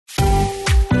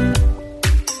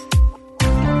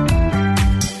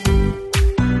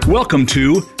Welcome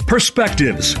to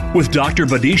Perspectives with Dr.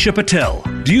 Vidisha Patel.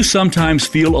 Do you sometimes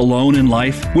feel alone in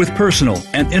life with personal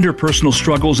and interpersonal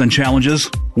struggles and challenges?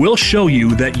 We'll show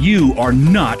you that you are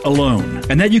not alone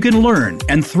and that you can learn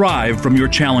and thrive from your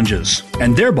challenges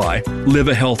and thereby live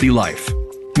a healthy life.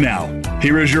 Now,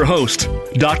 here is your host,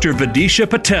 Dr. Vidisha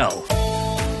Patel.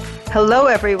 Hello,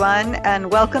 everyone, and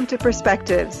welcome to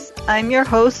Perspectives. I'm your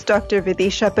host, Dr.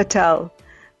 Vidisha Patel.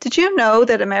 Did you know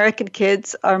that American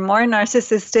kids are more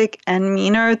narcissistic and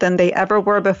meaner than they ever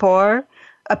were before?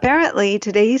 Apparently,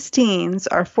 today's teens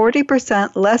are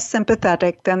 40% less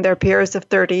sympathetic than their peers of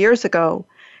 30 years ago,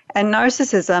 and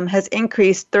narcissism has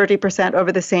increased 30%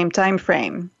 over the same time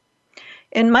frame.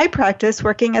 In my practice,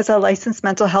 working as a licensed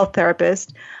mental health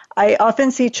therapist, I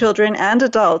often see children and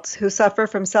adults who suffer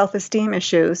from self-esteem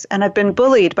issues and have been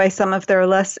bullied by some of their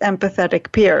less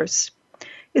empathetic peers.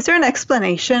 Is there an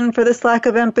explanation for this lack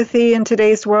of empathy in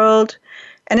today's world?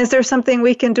 And is there something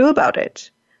we can do about it?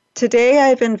 Today,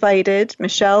 I've invited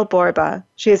Michele Borba.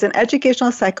 She is an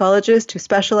educational psychologist who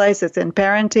specializes in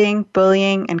parenting,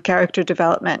 bullying, and character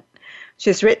development.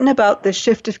 She's written about the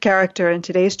shift of character in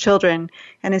today's children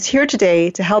and is here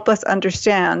today to help us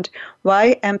understand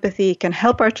why empathy can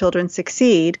help our children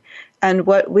succeed and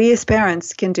what we as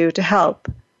parents can do to help.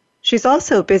 She's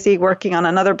also busy working on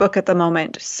another book at the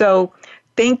moment, so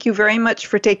thank you very much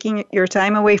for taking your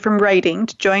time away from writing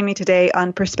to join me today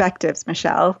on Perspectives,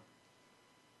 Michele.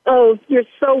 Oh, you're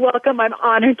so welcome. I'm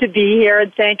honored to be here,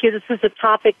 and thank you. This is a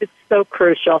topic that's so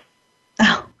crucial.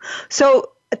 So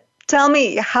tell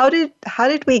me, how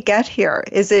did we get here?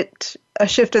 Is it a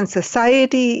shift in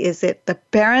society? Is it the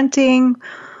parenting?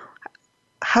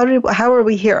 How are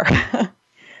we here?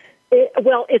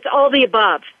 Well, it's all the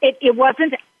above. It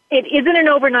isn't an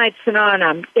overnight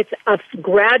phenomenon. It's a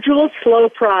gradual, slow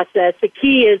process. The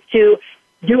key is to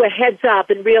do a heads up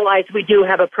and realize we do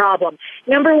have a problem.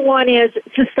 Number one is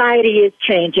society is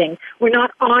changing. We're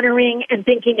not honoring and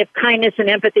thinking of kindness and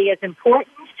empathy as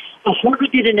important.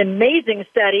 Harvard did an amazing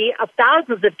study of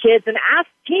thousands of kids and asked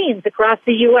teens across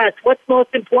the U.S., what's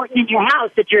most important in your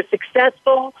house? That you're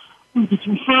successful, that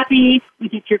you're happy,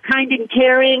 that you're kind and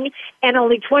caring. And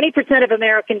only 20% of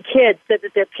American kids said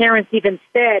that their parents even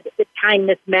said that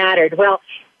kindness mattered. Well,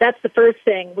 that's the first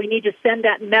thing. We need to send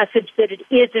that message that it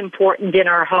is important in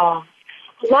our homes.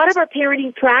 A lot of our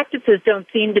parenting practices don't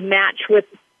seem to match with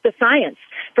the science.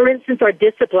 For instance, our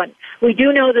discipline. We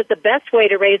do know that the best way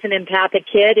to raise an empathic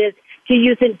kid is to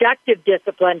use inductive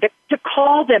discipline, to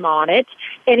call them on it,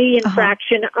 any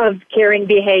infraction of caring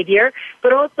behavior,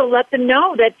 but also let them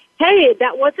know that, hey,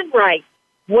 that wasn't right.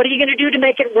 What are you going to do to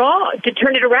make it wrong, to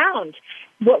turn it around?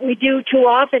 What we do too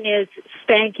often is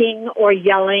spanking or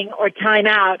yelling or time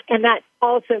out, and that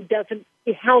also doesn't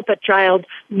help a child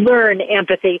learn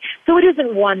empathy. So it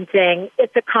isn't one thing,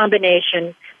 it's a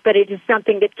combination, but it is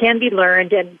something that can be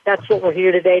learned, and that's what we're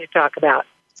here today to talk about.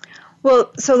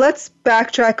 Well, so let's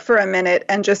backtrack for a minute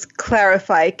and just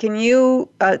clarify. Can you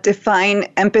define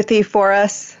empathy for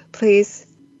us, please?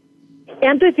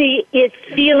 Empathy is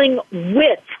feeling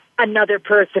with another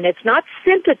person. It's not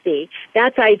sympathy.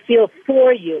 That's I feel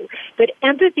for you. But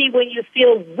empathy, when you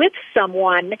feel with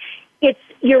someone,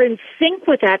 you're in sync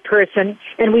with that person,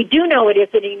 and we do know it is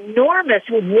an enormous,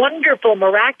 wonderful,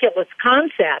 miraculous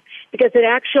concept because it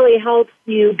actually helps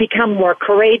you become more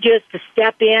courageous, to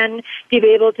step in, to be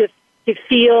able to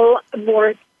feel more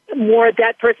of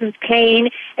that person's pain,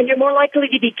 and you're more likely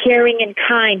to be caring and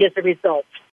kind as a result.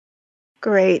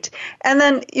 Great. And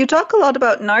then you talk a lot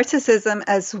about narcissism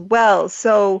as well.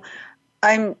 So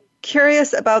I'm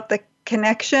curious about the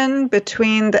connection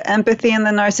between the empathy and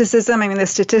the narcissism. I mean, the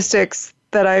statistics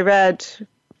that I read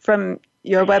from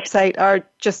your website are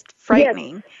just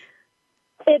frightening.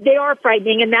 Yes. They are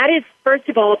frightening, and that is, first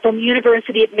of all, from the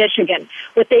University of Michigan.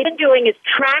 What they've been doing is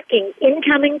tracking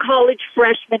incoming college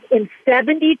freshmen in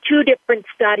 72 different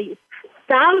studies,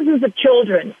 thousands of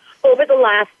children over the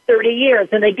last 30 years.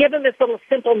 And they give them this little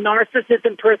simple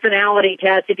narcissism personality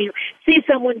test. If you see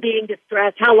someone being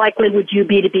distressed, how likely would you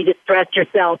be to be distressed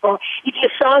yourself? Or if you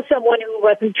saw someone who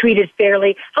wasn't treated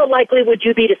fairly, how likely would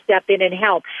you be to step in and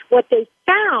help? What they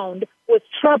found was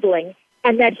troubling,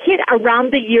 and that hit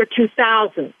around the year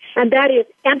 2000. And that is,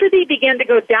 empathy began to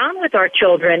go down with our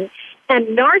children, and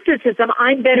narcissism,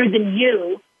 I'm better than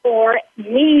you, or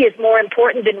me is more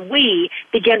important than we,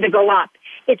 began to go up.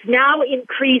 It's now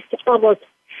increased almost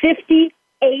 58%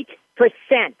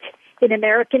 in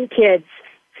American kids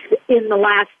in the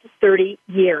last 30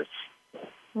 years.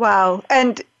 Wow.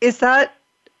 And is that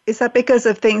Is that because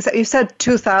of things that you said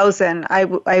 2000? I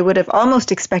would have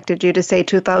almost expected you to say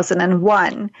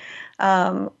 2001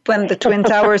 when the Twin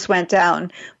Towers went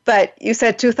down. But you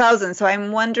said 2000, so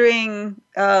I'm wondering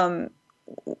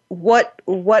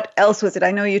what else was it?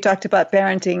 I know you talked about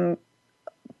parenting,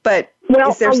 but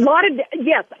well,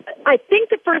 yes. I think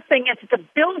the first thing is the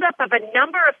buildup of a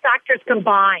number of factors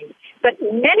combined. But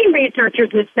many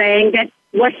researchers are saying that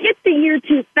what hit the year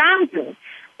 2000,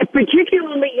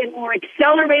 particularly in more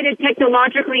accelerated,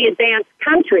 technologically advanced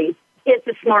countries, is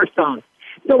the smartphone.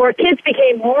 So our kids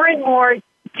became more and more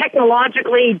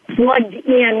technologically plugged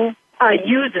in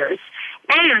users.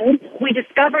 And we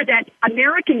discovered that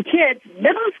American kids,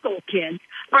 middle school kids,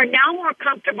 are now more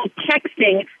comfortable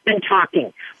texting than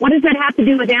talking. What does that have to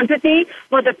do with empathy?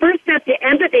 Well, the first step to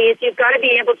empathy is you've got to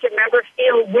be able to remember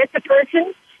feel with the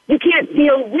person. You can't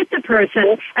feel with the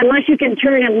person unless you can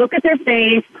turn and look at their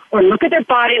face or look at their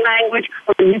body language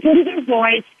or listen to their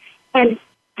voice and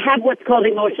have what's called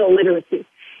emotional literacy.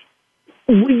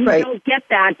 We don't get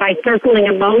that by circling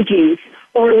emojis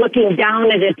or looking down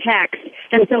at a text.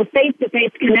 And so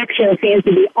face-to-face connection seems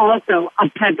to be also a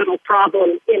pivotal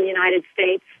problem in the United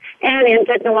States and in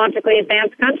technologically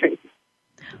advanced countries.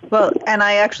 Well, and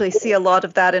I actually see a lot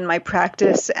of that in my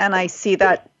practice, and I see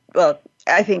that, well,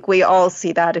 I think we all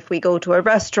see that if we go to a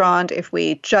restaurant, if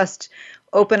we just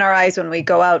open our eyes when we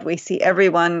go out, we see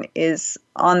everyone is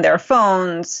on their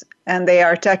phones and they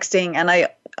are texting. And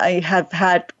I have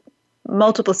had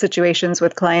multiple situations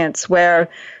with clients where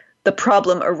the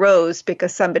problem arose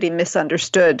because somebody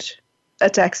misunderstood a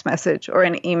text message or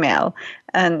an email.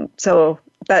 And so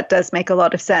that does make a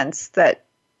lot of sense that,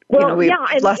 we've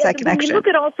lost that connection.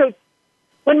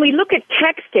 When we look at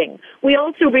texting, we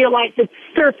also realize it's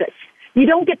surface. You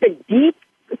don't get the deep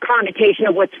connotation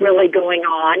of what's really going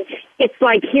on. It's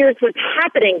like, here's what's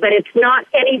happening, but it's not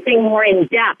anything more in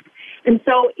depth. And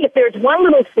so if there's one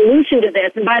little solution to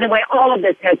this, and by the way, all of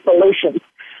this has solutions,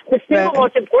 the single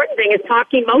most important thing is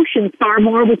talk emotions far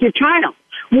more with your child.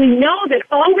 We know that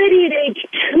already at age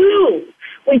 2,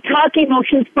 we talk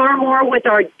emotions far more with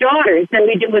our daughters than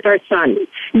we do with our sons.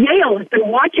 Yale has been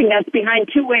watching us behind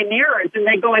two-way mirrors, and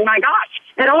they're going, my gosh.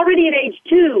 And already at age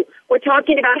 2, we're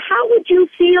talking about how would you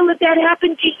feel if that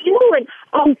happened to you? And,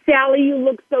 oh, Sally, you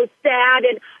look so sad.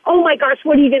 And, oh, my gosh,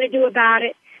 what are you going to do about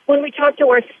it? When we talk to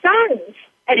our sons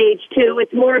at age 2,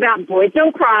 it's more about, boys,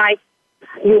 don't cry.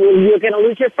 You're going to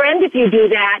lose your friend if you do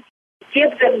that. Give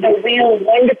them the real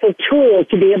wonderful tools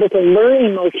to be able to learn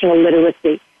emotional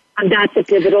literacy. And that's a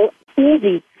pivotal,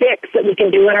 easy fix that we can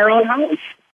do in our own homes.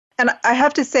 And I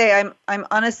have to say, I'm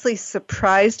honestly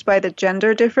surprised by the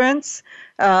gender difference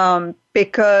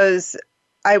because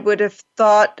I would have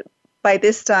thought by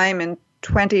this time in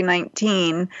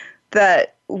 2019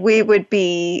 that we would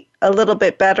be a little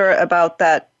bit better about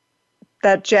that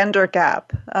gender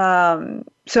gap.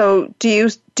 So do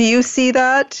you see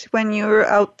that when you're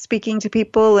out speaking to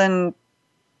people and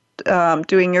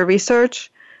doing your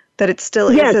research? That it still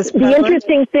is as prevalent? The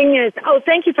interesting thing is,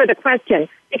 thank you for the question,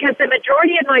 because the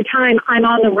majority of my time I'm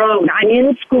on the road. I'm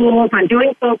in schools, I'm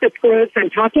doing focus groups, I'm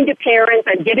talking to parents,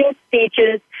 I'm giving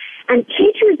speeches, and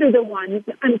teachers are the ones,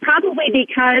 and probably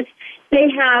because they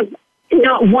have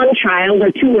not one child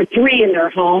or 2 or 3 in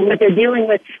their home, but they're dealing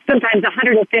with sometimes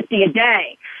 150 a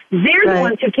day. They're the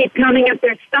ones who keep coming up,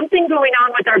 there's something going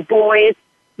on with our boys,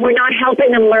 we're not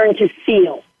helping them learn to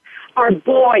feel. Our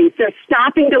boys, they're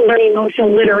stopping to learn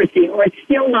emotional literacy, or it's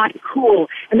still not cool.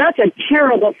 And that's a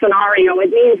terrible scenario. It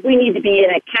means we need to be in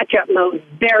a catch-up mode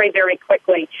very, very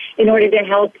quickly in order to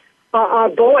help our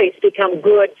boys become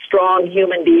good, strong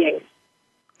human beings.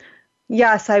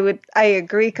 Yes, I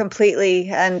agree completely.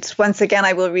 And once again,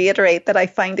 I will reiterate that I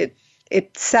find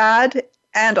it sad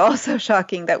and also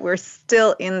shocking that we're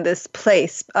still in this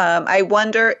place. I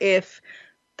wonder if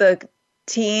the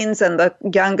teens and the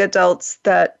young adults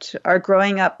that are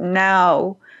growing up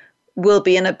now will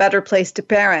be in a better place to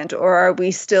parent, or are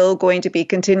we still going to be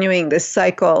continuing this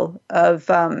cycle of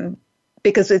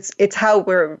because it's how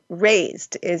we're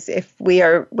raised is if we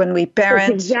are when we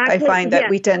parent I find that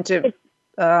we tend to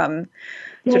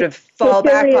sort of fall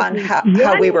back on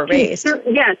how we were raised.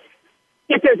 Yes.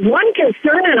 If there's one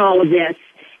concern in all of this,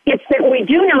 it's that we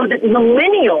do know that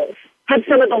millennials have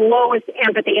some of the lowest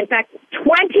empathy. In fact,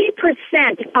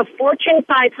 20% of Fortune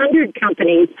 500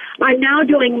 companies are now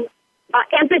doing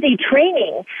empathy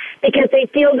training because they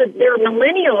feel that their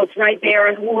millennials right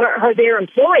there who are their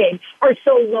employing are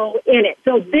so low in it.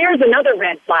 So there's another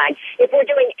red flag. If we're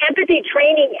doing empathy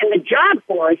training in the job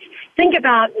force, think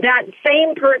about that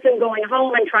same person going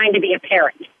home and trying to be a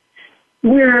parent.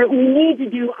 We need to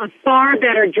do a far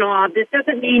better job. This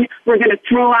doesn't mean we're going to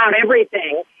throw out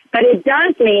everything, But it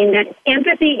does mean that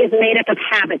empathy is made up of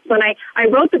habits. When I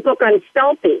wrote the book on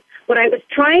selfie, what I was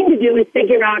trying to do is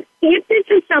figure out if this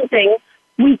is something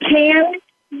we can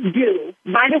do.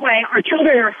 By the way, our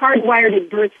children are hardwired at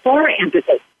birth for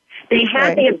empathy. They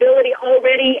have the ability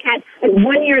already at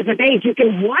 1 year of age. You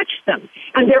can watch them,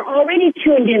 and they're already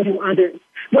tuned into others.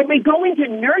 When we go into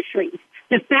nurseries,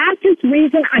 the fastest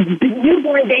reason a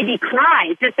newborn baby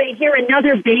cries is that they hear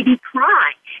another baby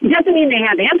cry. It doesn't mean they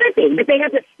have empathy, but they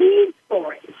have the seeds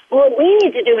for it. All we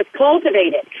need to do is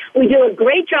cultivate it. We do a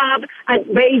great job at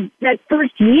that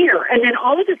first year, and then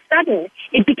all of a sudden,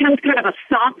 it becomes kind of a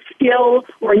soft skill,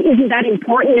 or isn't that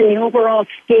important in the overall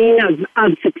scheme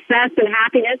of success and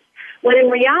happiness? When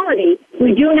in reality,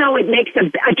 we do know it makes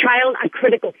a child a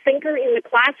critical thinker in the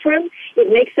classroom.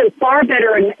 It makes them far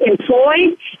better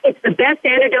employed. It's the best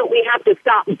antidote we have to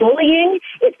stop bullying.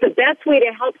 It's the best way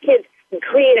to help kids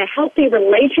create a healthy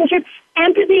relationship.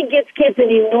 Empathy gives kids an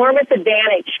enormous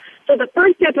advantage. So the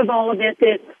first step of all of this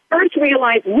is first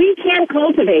realize we can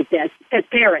cultivate this as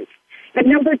parents. But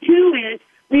number two is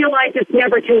realize it's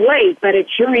never too late, but it's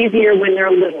sure easier when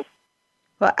they're little.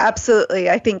 Well, absolutely.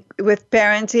 I think with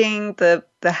parenting,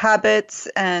 the habits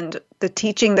and the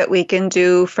teaching that we can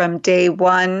do from day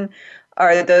one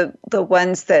are the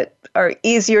ones that are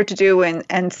easier to do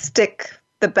and stick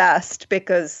the best,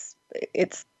 because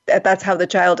that's how the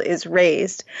child is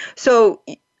raised. So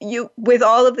you, with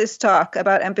all of this talk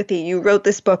about empathy, you wrote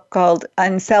this book called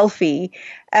Unselfie,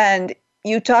 and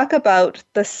you talk about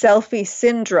the selfie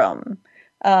syndrome,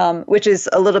 which is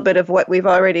a little bit of what we've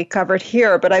already covered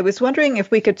here. But I was wondering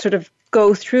if we could sort of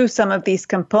go through some of these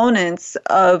components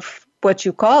of what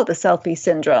you call the selfie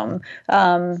syndrome.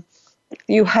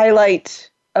 You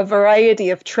highlight a variety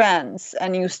of trends,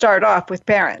 and you start off with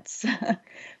parents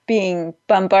being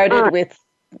bombarded with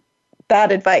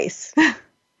bad advice.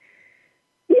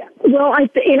 Yeah, well,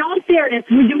 in all fairness,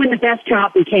 we're doing the best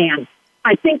job we can.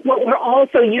 I think what we're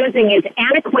also using is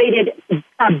antiquated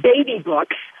baby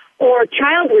books or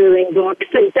child-rearing books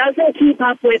that doesn't keep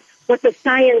up with what the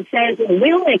science says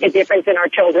will make a difference in our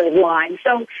children's lives.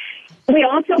 So we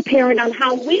also parent on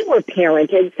how we were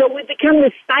parented. So we become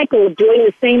this cycle of doing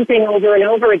the same thing over and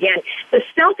over again. The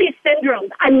selfie syndrome,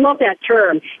 I love that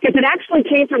term, because it actually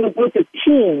came from a group of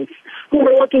teens who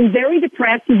were looking very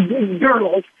depressed,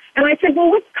 girls. And I said,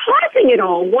 well, what's causing it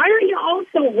all? Why are you all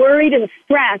so worried and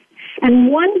stressed?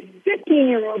 And one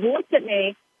 15-year-old looked at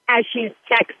me as she's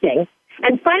texting.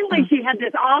 And finally, she had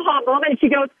this aha moment, and she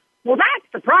goes, well, that's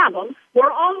the problem.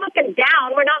 We're all looking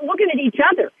down. We're not looking at each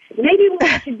other. Maybe what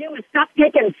we should do is stop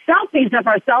taking selfies of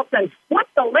ourselves and flip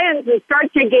the lens and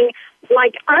start taking,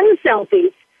 like,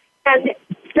 unselfies and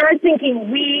start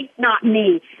thinking we, not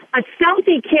me. A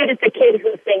selfie kid is a kid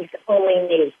who thinks only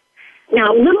me.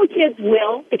 Now, little kids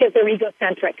will, because they're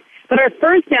egocentric. But our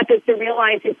first step is to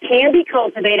realize it can be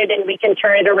cultivated and we can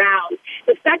turn it around.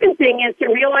 The second thing is to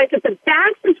realize that the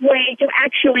fastest way to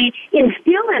actually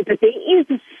instill empathy is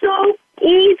so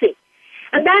easy.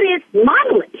 And that is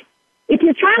model it. If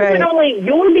your child had only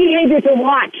your behavior to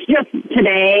watch just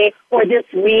today or this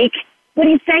week, would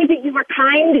he say that you were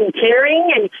kind and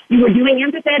caring and you were doing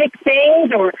empathetic things,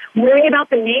 or worrying about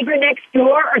the neighbor next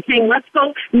door, or saying, let's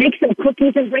go make some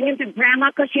cookies and bring them to grandma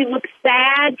because she looks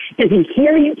sad? Does he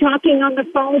hear you talking on the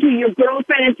phone to your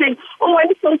girlfriend and saying, oh,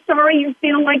 I'm so sorry you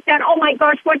feel like that. Oh, my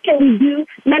gosh, what can we do?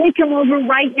 Let me come over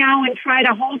right now and try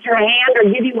to hold your hand or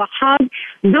give you a hug.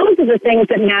 Those are the things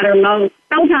that matter most.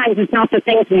 Sometimes it's not the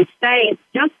things we say, it's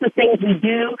just the things we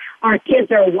do. Our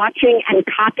kids are watching and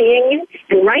copying.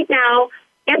 And right now,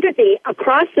 empathy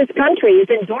across this country is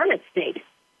in dormant state.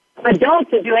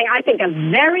 Adults are doing, I think, a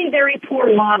very, very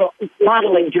poor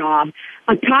modeling job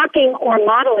of talking or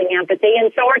modeling empathy,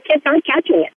 and so our kids aren't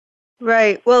catching it.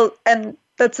 Right. Well, and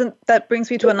that brings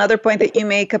me to another point that you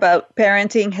make about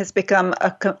parenting has become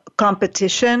a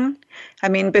competition. I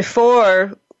mean,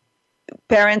 before,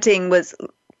 parenting was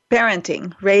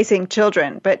parenting, raising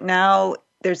children, but now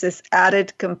there's this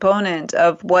added component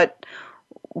of what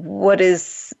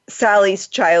is Sally's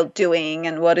child doing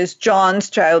and what is John's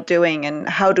child doing and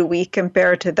how do we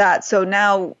compare to that? So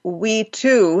now we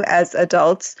too, as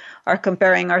adults, are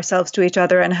comparing ourselves to each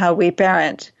other and how we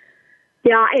parent.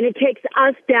 Yeah, and it takes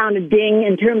us down a ding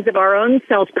in terms of our own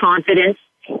self-confidence,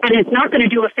 and it's not going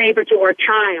to do a favor to our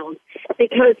child,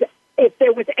 because if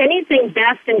there was anything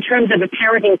best in terms of a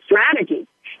parenting strategy,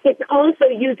 it's also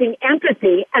using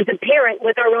empathy as a parent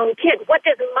with our own kid. What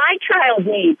does my child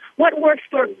need? What works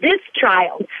for this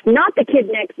child, not the kid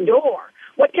next door?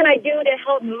 What can I do to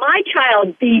help my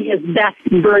child be his best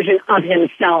version of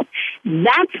himself?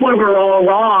 That's where we're all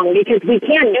wrong, because we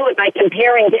can't do it by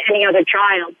comparing to any other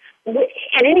child.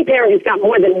 and any parent who's got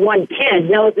more than one kid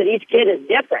knows that each kid is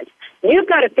different. You've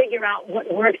got to figure out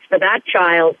what works for that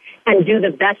child and do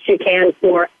the best you can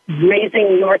for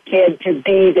raising your kid to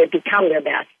become their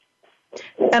best.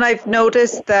 And I've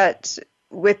noticed that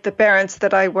with the parents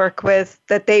that I work with,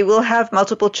 that they will have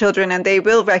multiple children and they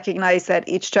will recognize that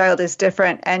each child is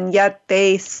different, and yet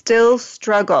they still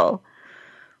struggle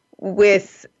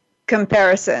with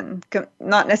comparison,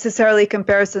 not necessarily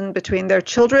comparison between their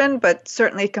children, but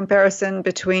certainly comparison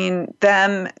between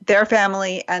them, their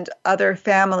family, and other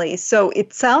families. So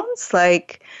it sounds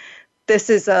like this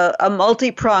is a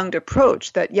multi-pronged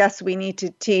approach that, yes, we need to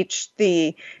teach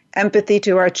the empathy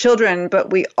to our children,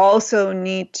 but we also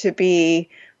need to be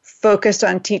focused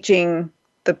on teaching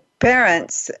the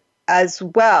parents as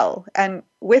well. And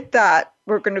with that,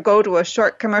 we're going to go to a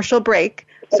short commercial break.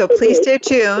 So please stay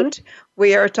tuned.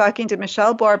 We are talking to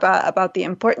Michele Borba about the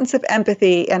importance of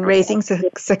empathy and raising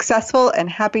successful and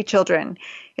happy children.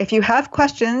 If you have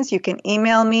questions, you can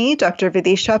email me, Dr.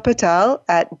 Vidisha Patel,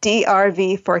 at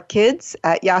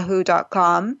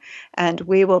drvforkids@yahoo.com, and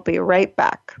we will be right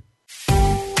back.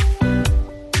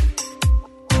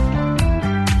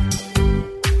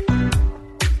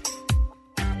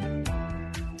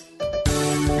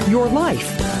 Your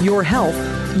life, your health,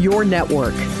 your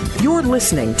network. You're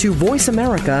listening to Voice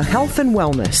America Health and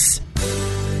Wellness.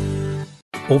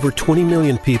 Over 20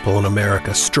 million people in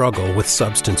America struggle with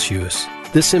substance use.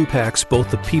 This impacts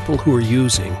both the people who are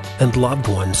using and loved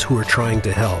ones who are trying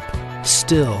to help.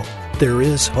 Still, there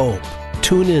is hope.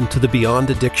 Tune in to the Beyond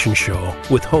Addiction Show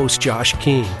with host Josh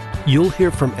King. You'll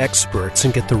hear from experts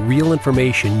and get the real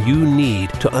information you need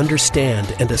to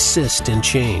understand and assist in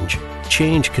change.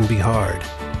 Change can be hard.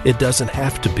 It doesn't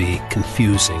have to be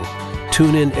confusing.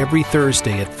 Tune in every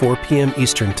Thursday at 4 p.m.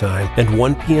 Eastern Time and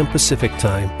 1 p.m. Pacific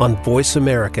Time on Voice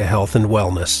America Health and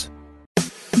Wellness.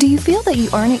 Do you feel that you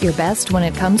aren't at your best when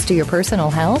it comes to your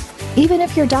personal health? Even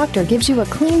if your doctor gives you a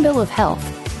clean bill of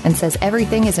health and says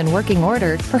everything is in working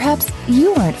order, perhaps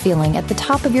you aren't feeling at the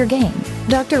top of your game.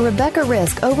 Dr. Rebecca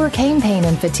Risk overcame pain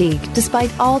and fatigue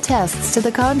despite all tests to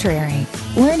the contrary.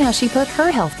 Learn how she put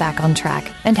her health back on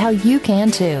track and how you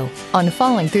can too on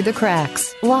Falling Through the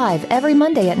Cracks, live every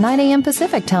Monday at 9 a.m.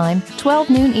 Pacific Time, 12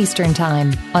 noon Eastern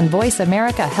Time on Voice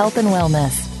America Health and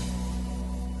Wellness.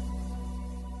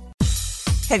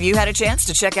 Have you had a chance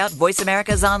to check out Voice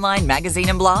America's online magazine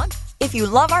and blog? If you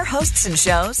love our hosts and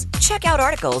shows, check out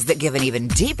articles that give an even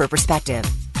deeper perspective,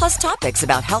 plus topics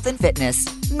about health and fitness,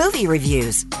 movie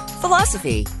reviews,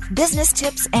 philosophy, business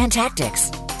tips and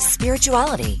tactics,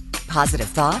 spirituality, positive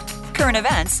thought, current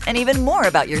events, and even more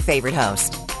about your favorite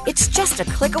host. It's just a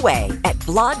click away at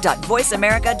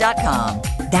blog.voiceamerica.com.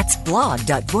 That's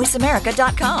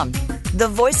blog.voiceamerica.com. The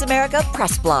Voice America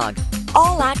Press Blog.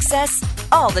 All access,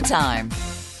 all the time.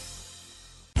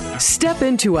 Step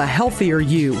into a healthier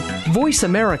you. Voice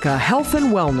America Health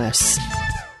and Wellness.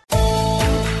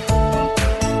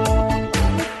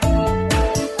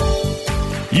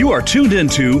 You are tuned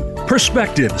into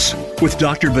Perspectives with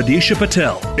Dr. Vidisha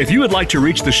Patel. If you would like to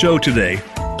reach the show today,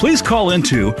 please call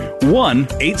into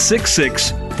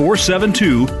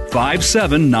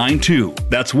 1-866-472-5792.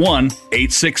 That's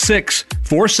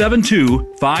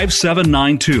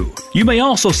 1-866-472-5792. You may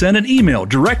also send an email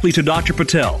directly to Dr.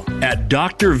 Patel at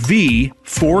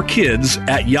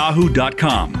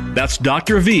drv4kids@yahoo.com. That's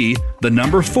Dr. V, the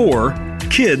number 4,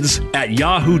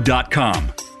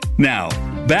 kids@yahoo.com. Now,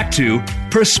 back to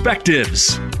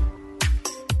Perspectives.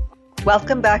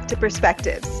 Welcome back to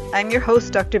Perspectives. I'm your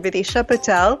host, Dr. Vidisha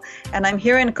Patel, and I'm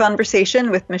here in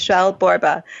conversation with Michele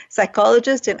Borba,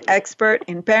 psychologist and expert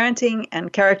in parenting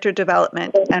and character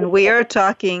development. And we are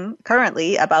talking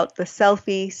currently about the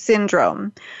selfie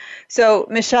syndrome. So,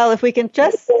 Michele, if we can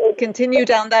just continue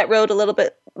down that road a little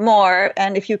bit more,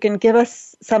 and if you can give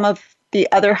us some of the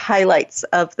other highlights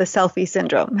of the selfie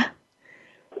syndrome.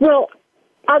 Well,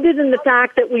 other than the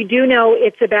fact that we do know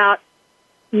it's about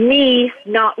me,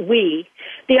 not we.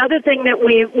 The other thing that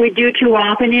we do too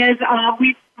often is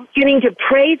we're beginning to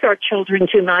praise our children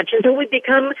too much, and so we'd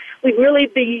really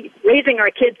be raising our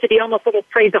kids to be almost little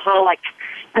praiseaholics,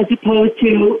 as opposed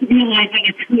to realizing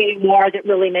it's who you are that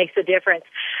really makes a difference.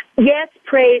 Yes,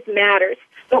 praise matters,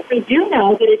 but we do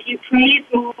know that if you praise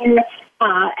more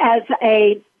as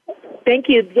a thank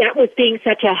you, that was being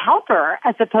such a helper,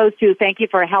 as opposed to thank you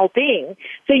for helping.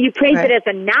 So you praise it as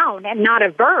a noun and not a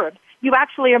verb. You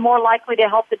actually are more likely to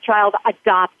help the child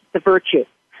adopt the virtue.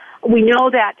 We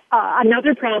know that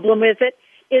another problem is that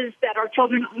our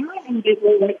children are a little bit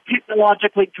more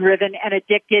technologically driven and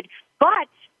addicted, but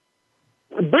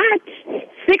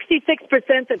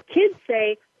 66% of kids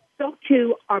say so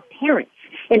too are parents.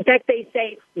 In fact, they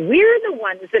say we're the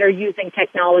ones that are using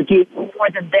technology more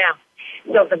than them.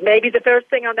 So maybe the first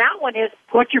thing on that one is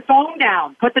put your phone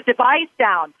down, put the device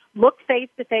down, look face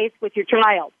to face with your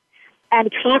child,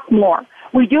 and talk more.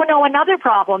 We do know another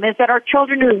problem is that our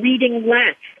children are reading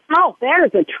less. Oh,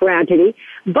 there's a tragedy.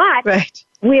 But right.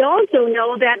 We also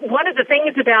know that one of the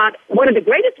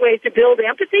greatest ways to build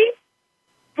empathy,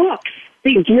 books.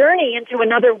 The journey into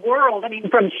another world. I mean,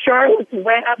 from Charlotte's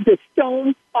Web to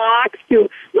Stone Fox to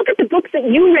look at the books that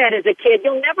you read as a kid.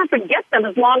 You'll never forget them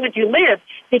as long as you live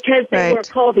because they were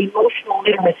called emotional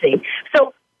literacy.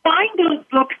 So find those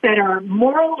books that are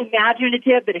moral,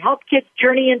 imaginative, that help kids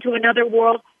journey into another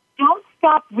world. Don't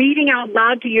stop reading out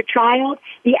loud to your child.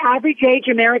 The average age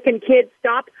American kid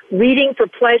stop reading for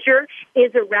pleasure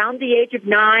is around the age of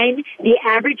 9. The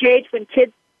average age when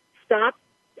kids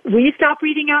we stop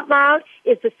reading out loud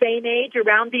is the same age,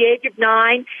 around the age of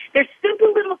 9. There's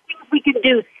simple little things we can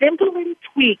do, simple little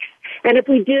tweaks. And if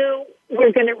we do,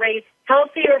 we're going to raise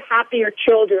healthier, happier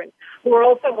children who are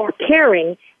also more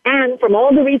caring and, from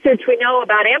all the research we know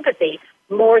about empathy,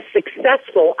 more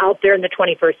successful out there in the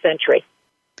 21st century.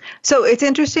 So it's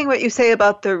interesting what you say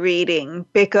about the reading,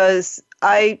 because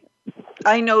I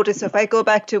notice if I go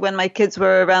back to when my kids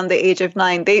were around the age of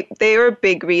 9, they are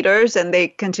big readers and they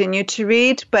continue to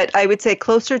read. But I would say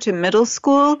closer to middle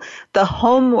school, the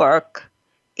homework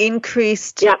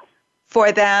increased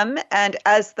for them. And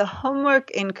as the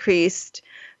homework increased,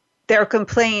 their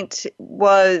complaint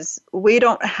was, we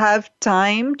don't have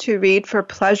time to read for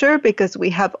pleasure because we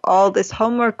have all this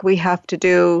homework we have to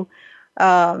do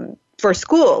for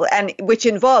school, and which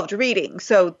involved reading.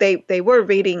 So they were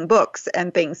reading books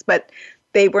and things, but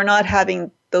they were not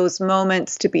having those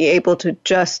moments to be able to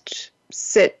just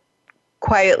sit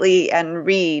quietly and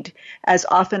read as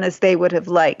often as they would have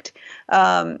liked.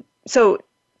 So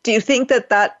do you think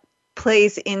that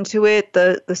plays into it,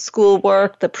 the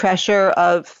schoolwork, the pressure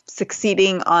of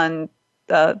succeeding on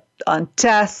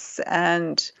tests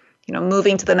and,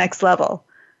 moving to the next level?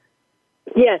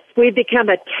 Yes, we've become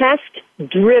a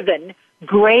test-driven,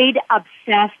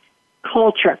 grade-obsessed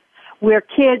culture where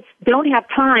kids don't have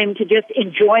time to just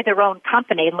enjoy their own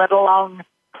company, let alone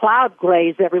cloud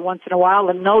glaze every once in a while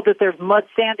and know that there's mud,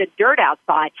 sand, and dirt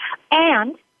outside.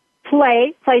 And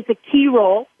play plays a key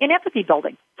role in empathy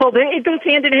building. So it goes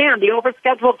hand in hand, the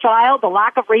overscheduled child, the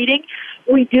lack of reading.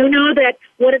 We do know that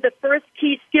one of the first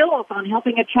key skills on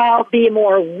helping a child be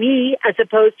more we as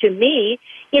opposed to me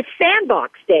is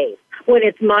sandbox days. When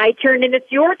it's my turn and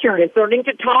it's your turn, it's learning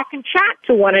to talk and chat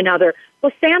to one another.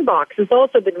 Well, sandbox has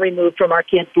also been removed from our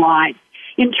kids' lives.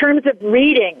 In terms of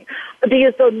reading,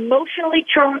 these emotionally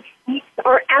charged books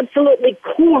are absolutely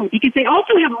core because they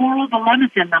also have moral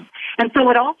dilemmas in them. And so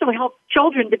it also helps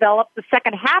children develop the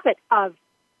second habit of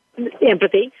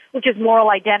empathy, which is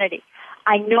moral identity.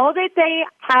 I know that they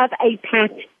have a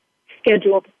packed,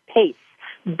 scheduled pace,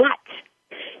 but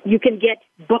you can get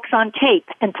books on tape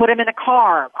and put them in a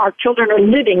car. Our children are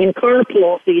living in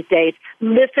carpools these days.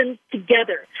 Listen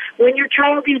together. When your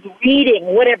child is reading,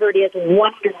 whatever it is,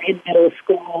 Wonder in middle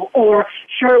school or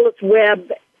Charlotte's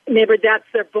Web, maybe that's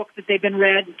their book that they've been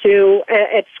read to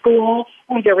at school,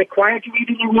 or they're required to read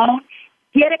on their own,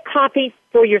 get a copy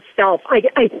for yourself.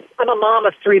 I'm a mom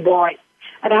of 3 boys.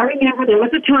 And I remember there was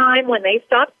a time when they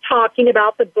stopped talking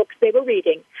about the books they were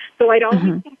reading. So I'd always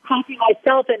get a copy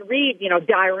myself and read,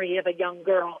 Diary of a Young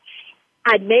Girl.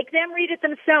 I'd make them read it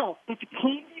themselves. But the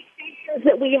conversations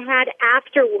that we had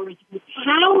afterwards were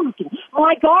powerful. Oh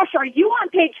my gosh, are you on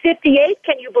page 58?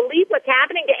 Can you believe what's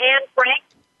happening to Anne Frank?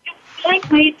 Just find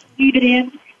ways to read it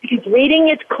in because reading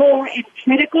is core and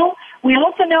critical. We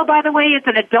also know, by the way, as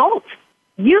an adult,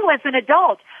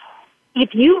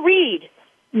 if you read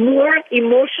more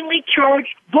emotionally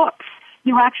charged books,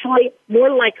 you're actually more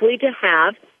likely to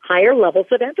have higher levels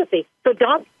of empathy. So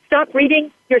don't stop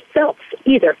reading yourself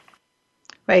either.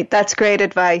 Right. That's great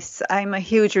advice. I'm a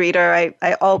huge reader.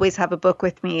 I always have a book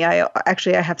with me. I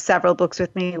have several books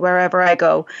with me wherever I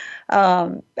go.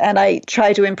 And I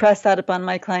try to impress that upon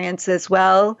my clients as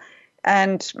well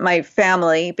and my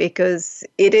family, because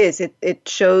it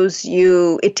shows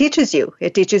you, it teaches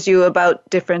you about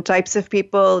different types of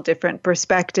people, different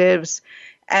perspectives,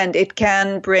 and it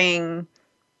can bring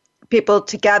people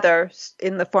together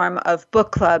in the form of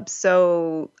book clubs.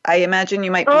 So I imagine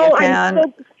you might be a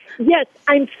fan. Yes,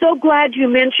 I'm so glad you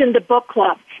mentioned the book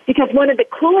club, because one of the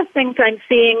coolest things I'm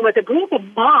seeing with a group of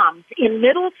moms in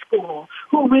middle school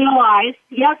who realized,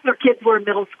 yes, their kids were in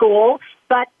middle school,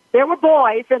 but there were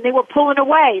boys and they were pulling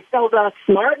away. So the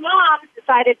smart moms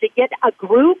decided to get a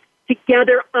group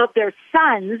together of their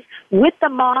sons with the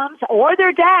moms or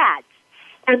their dads,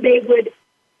 and they would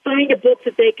find a book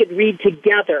that they could read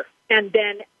together and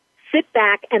then sit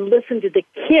back and listen to the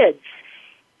kids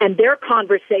and their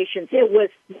conversations. It was,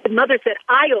 the mother said,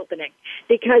 eye-opening,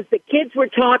 because the kids were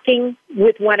talking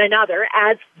with one another,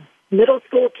 as middle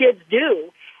school kids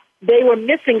do. They were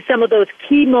missing some of those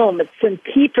key moments and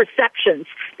key perceptions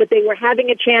that they were having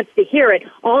a chance to hear it.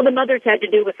 All the mothers had to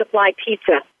do was supply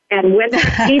pizza. And when there's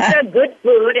pizza, good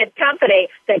food, and company,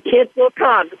 the kids will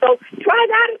come. So try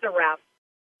that as a route.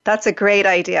 That's a great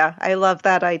idea. I love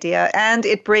that idea. And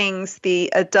it brings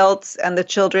the adults and the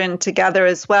children together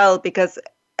as well, because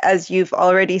as you've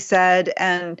already said,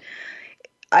 and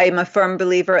I'm a firm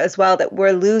believer as well, that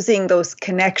we're losing those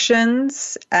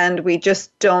connections, and we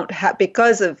just don't have,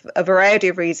 because of a variety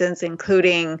of reasons,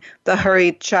 including the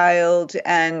hurried child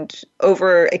and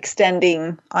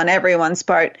overextending on everyone's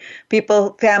part.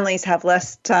 Families have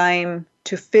less time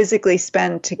to physically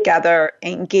spend together,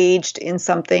 engaged in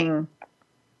something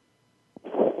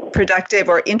productive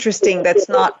or interesting that's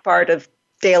not part of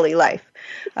daily life,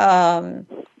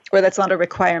 or that's not a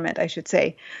requirement, I should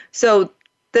say. So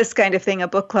this kind of thing, a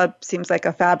book club, seems like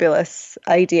a fabulous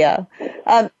idea.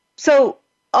 So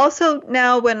also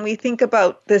now when we think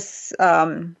about this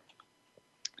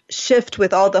shift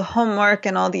with all the homework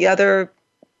and all the other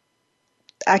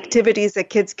activities that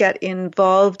kids get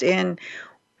involved in,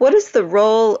 what is the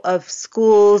role of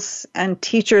schools and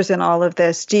teachers in all of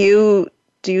this? Do you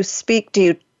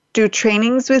do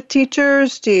trainings with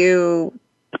teachers?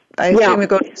 I assume you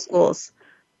go to schools.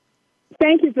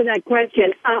 Thank you for that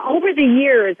question. Over the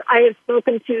years, I have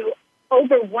spoken to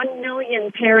over 1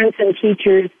 million parents and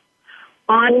teachers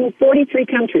on 43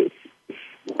 countries.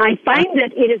 I find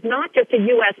that it is not just a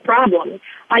U.S. problem.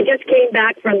 I just came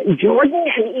back from Jordan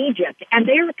and Egypt, and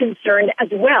they are concerned as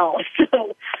well.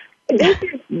 So this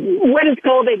is what is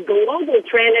called a global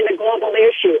trend and a global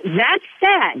issue. That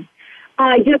said,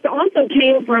 I just also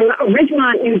came from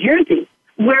Ridgemont, New Jersey,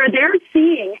 where they're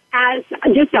seeing as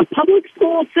just a public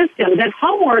school system that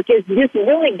homework is just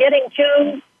really getting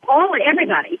to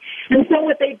everybody. And so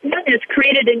what they've done is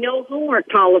created a no homework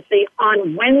policy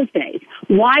on Wednesdays.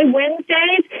 Why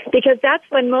Wednesdays? Because that's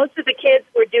when most of the kids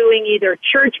were doing either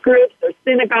church groups or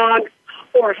synagogues,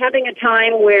 or having a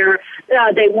time where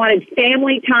they wanted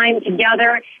family time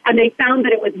together, and they found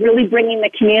that it was really bringing the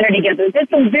community together. There's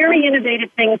some very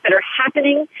innovative things that are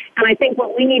happening, and I think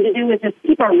what we need to do is just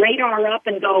keep our radar up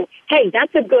and go, hey,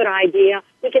 that's a good idea.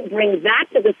 We can bring that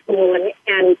to the school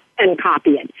and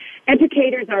copy it.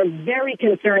 Educators are very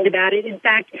concerned about it. In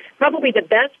fact, probably the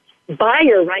best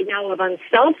buyer right now of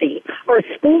unselfie or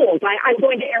schools. I'm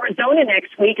going to Arizona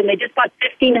next week, and they just bought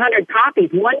 1,500 copies,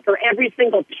 one for every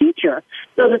single teacher,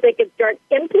 so that they could start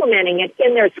implementing it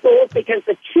in their schools, because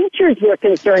the teachers were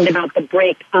concerned about the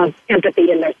break of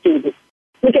empathy in their students.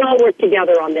 We can all work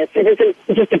together on this. It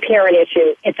isn't just a parent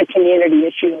issue. It's a community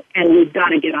issue, and we've got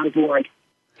to get on board.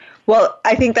 Well,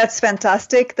 I think that's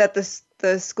fantastic that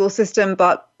the school system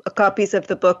bought copies of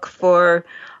the book for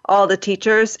all the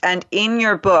teachers. And in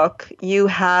your book, you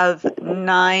have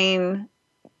 9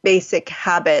 basic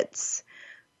habits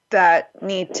that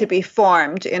need to be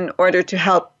formed in order to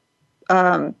help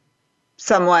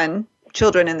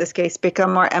children in this case,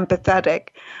 become more empathetic.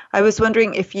 I was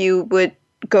wondering if you would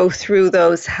go through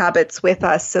those habits with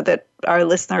us so that our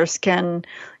listeners can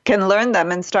learn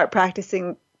them and start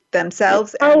practicing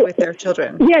themselves and with their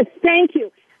children. Yes, thank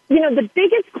you. You know, the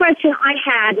biggest question I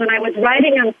had when I was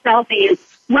writing on selfie is,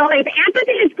 well, if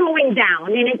empathy is going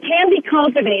down and it can be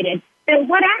cultivated, then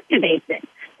what activates it?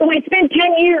 So I spent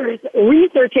 10 years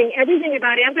researching everything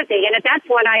about empathy, and at that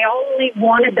point I only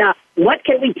wanted what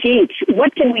can we teach,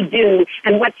 what can we do,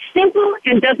 and what's simple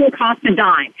and doesn't cost a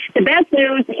dime. The best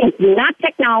news is not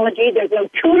technology, there's no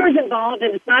tutors involved,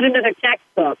 and it's not another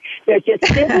textbook. There's just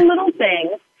simple little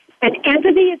things, and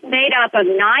empathy is made up of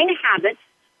 9 habits,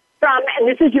 and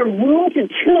this is your Room to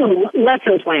 2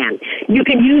 lesson plan. You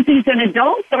can use these in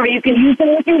adults, or you can use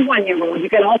them with your 1-year-old. You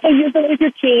can also use them with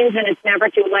your teens, and it's never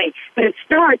too late. But it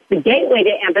starts, the gateway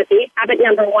to empathy. Habit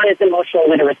number 1 is emotional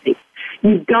literacy.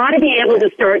 You've got to be able to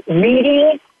start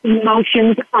reading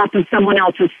emotions off of someone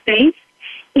else's face,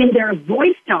 in their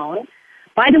voice tone.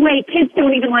 By the way, kids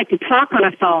don't even like to talk on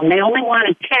a phone. They only want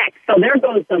to text. So there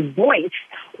goes the voice,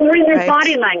 or in their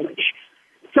body language.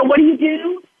 So what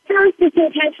do? First, just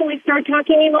intentionally start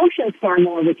talking emotions far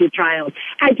more with your child.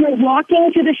 As you're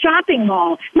walking to the shopping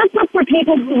mall, let's look for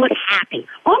people who look happy.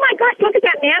 Oh my gosh, look at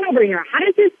that man over here. How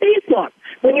does his face look?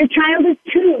 When your child is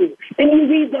 2, then you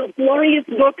read those glorious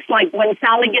books like When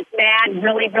Sally Gets Mad,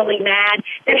 Really, Really Mad,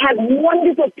 that have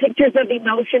wonderful pictures of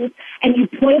emotions, and you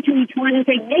point to each one and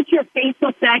say, make your face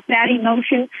look like that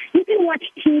emotion. You can watch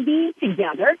TV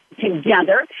together,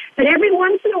 but every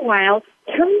once in a while,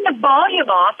 turn the volume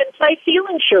off and play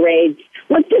feeling charades.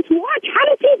 Let's just watch. How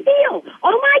does he feel?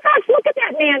 Oh my gosh, look at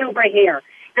that man over here.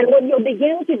 And what you'll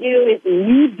begin to do is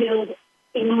rebuild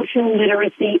emotional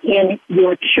literacy in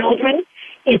your children.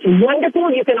 It's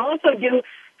wonderful. You can also do,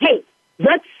 hey,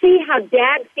 let's see how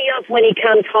Dad feels when he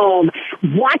comes home.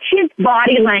 Watch his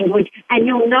body language, and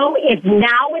you'll know if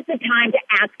now is the time to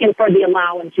ask him for the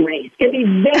allowance raise. It can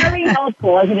be very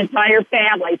helpful as an entire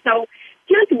family. So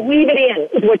just weave it in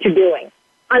with what you're doing.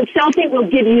 Unselfie will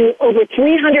give you over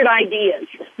 300 ideas.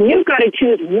 You've got to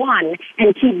choose one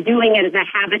and keep doing it as a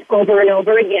habit over and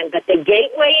over again. But the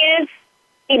gateway is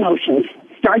emotions.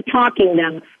 Start talking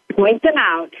them, point them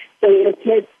out, so your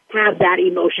kids have that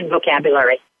emotion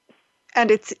vocabulary. And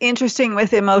it's interesting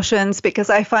with emotions because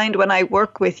I find when I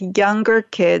work with younger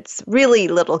kids, really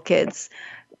little kids,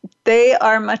 they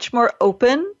are much more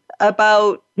open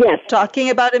about talking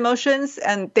about emotions,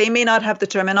 and they may not have the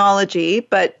terminology,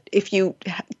 but if you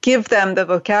give them the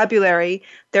vocabulary,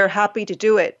 they're happy to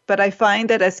do it. But I find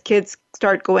that as kids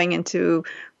start going into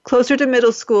closer to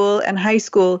middle school and high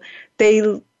school,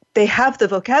 they have the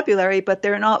vocabulary, but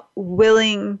they're not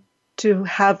willing to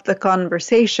have the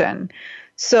conversation.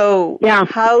 So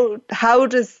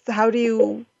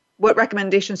what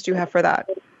recommendations do you have for that?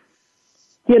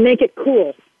 You make it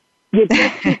cool. You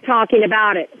just keep talking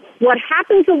about it. What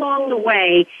happens along the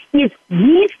way is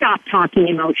we stop talking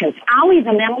emotions. Allie's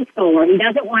a middle schooler. He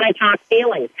doesn't want to talk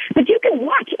feelings. But you can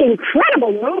watch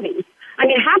incredible movies. I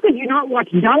mean, how could you not watch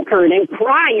Dunkirk and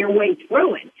cry your way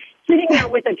through it? Sitting there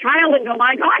with a child and go,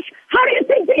 my gosh, how do you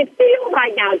think they feel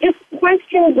right now? Just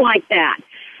questions like that.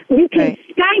 You can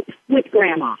Skype with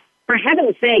Grandma. For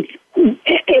heaven's sakes,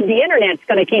 the Internet's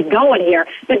going to keep going here,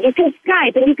 but you can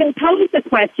Skype and you can pose the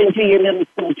question to your middle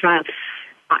school child.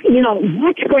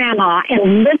 Watch Grandma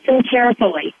and listen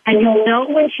carefully, and you'll know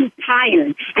when she's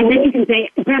tired. And then you can say,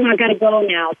 Grandma, I got to go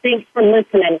now. Thanks for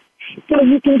listening. So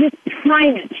you can just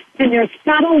prime it. And there's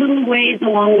subtle little ways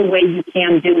along the way you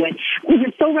can do it.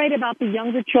 You're so right about the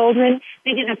younger children.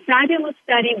 They did a fabulous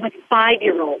study with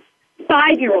 5-year-olds.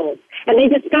 5-year-olds. And they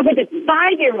discovered that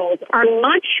 5-year-olds are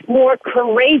much more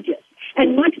courageous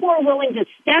and much more willing to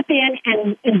step in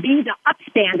and be the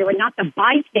upstander and not the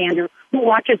bystander who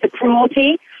watches the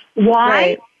cruelty. Why?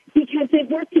 Right. Because they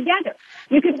work together.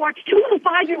 You could watch 2 little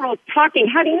 5-year-olds talking.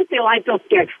 How do you feel? I feel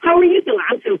scared. How are you feeling?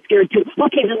 I'm so scared too.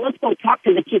 Okay, then let's go talk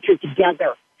to the teacher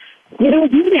together. You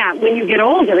don't do that when you get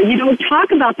older. You don't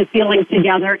talk about the feelings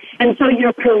together, and so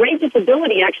your courageous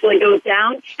ability actually goes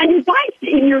down, and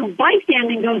your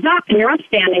bystanding goes up, and your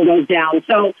upstanding goes down.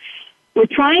 So we're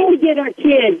trying to get our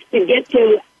kids to get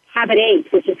to habit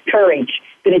 8, which is courage,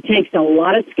 but it takes a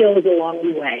lot of skills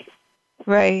along the way.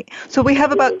 Right. So we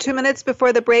have about 2 minutes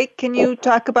before the break. Can you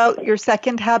talk about your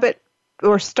second habit,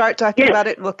 or start talking about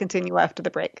it, and we'll continue after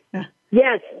the break?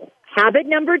 Yes. Habit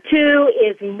number 2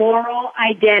 is moral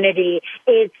identity.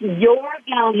 It's your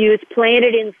values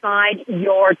planted inside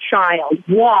your child.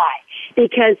 Why?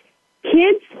 Because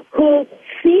kids who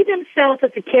see themselves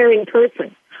as a caring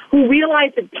person, who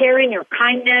realize that caring or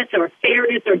kindness or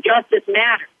fairness or justice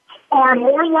matter, are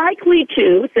more likely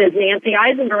to, says Nancy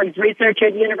Eisenberg's researcher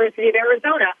at the University of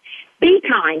Arizona, be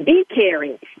kind, be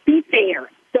caring, be fair.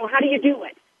 So how do you do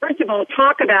it? First of all,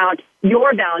 talk about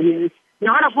your values.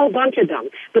 Not a whole bunch of them,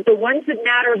 but the ones that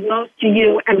matter most to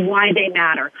you and why they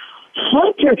matter.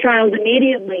 Halt your child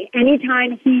immediately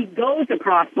anytime he goes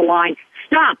across the line.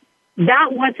 Stop. That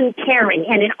wasn't caring.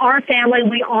 And in our family,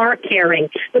 we are caring.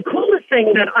 The coolest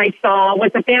thing that I saw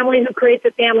was a family who creates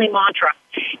a family mantra.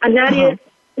 And that is,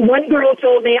 one girl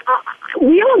told me,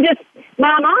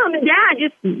 my mom and dad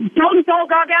just told us all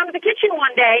go down to the kitchen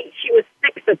one day. She was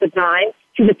 6 at the time.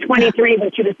 She was 23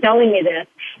 when she was telling me this.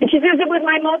 And she says it was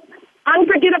my most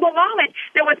unforgettable moment.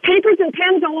 There was papers and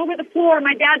pens all over the floor.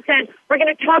 My dad said, we're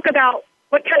going to talk about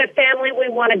what kind of family we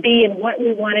want to be and what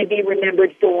we want to be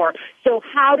remembered for. So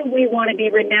how do we want to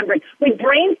be remembered? We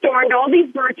brainstormed all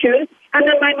these virtues, and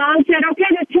then my mom said, okay,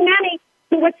 there's too many.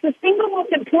 So what's the single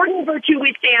most important virtue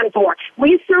we stand for?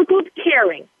 We circled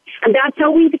caring, and that's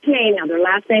how we became, now their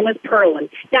last name was Perlin,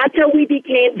 that's how we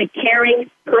became the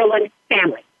Caring Perlin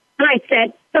family. And I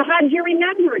said, so how did you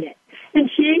remember it? And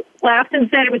she laughed and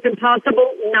said it was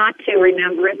impossible not to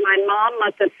remember it. My mom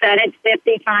must have said it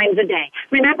 50 times a day.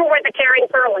 Remember, we're the Caring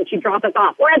Perlins. She'd drop us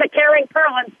off. We're the Caring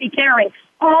Perlins. Be caring.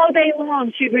 All day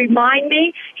long, she'd remind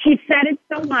me. She said it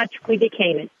so much, we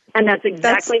became it. And that's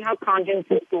exactly how Conscience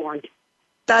was born.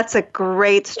 That's a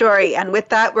great story. And with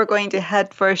that, we're going to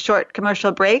head for a short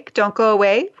commercial break. Don't go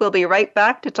away. We'll be right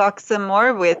back to talk some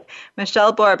more with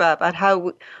Michele Borba about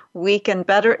how we can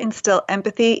better instill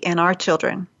empathy in our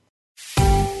children.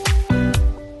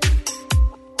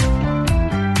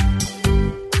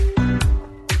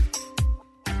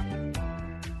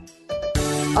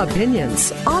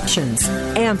 Opinions, options,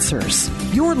 answers.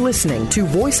 You're listening to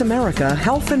Voice America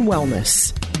Health and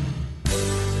Wellness.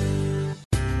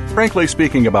 Frankly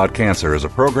Speaking About Cancer is a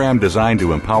program designed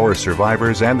to empower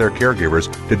survivors and their caregivers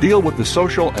to deal with the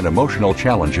social and emotional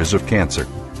challenges of cancer.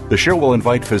 The show will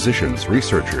invite physicians,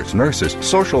 researchers, nurses,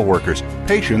 social workers,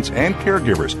 patients, and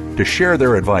caregivers to share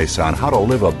their advice on how to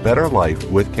live a better life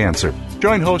with cancer.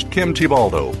 Join host Kim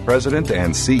Tibaldo, President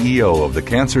and CEO of the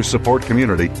Cancer Support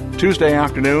Community, Tuesday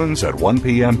afternoons at 1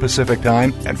 p.m. Pacific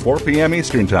Time and 4 p.m.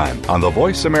 Eastern Time on the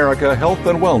Voice America Health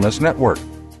and Wellness Network.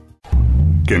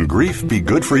 Can grief be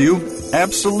good for you?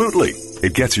 Absolutely.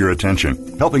 It gets your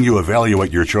attention, helping you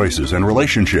evaluate your choices and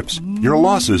relationships. Your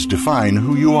losses define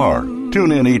who you are.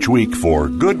 Tune in each week for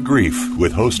Good Grief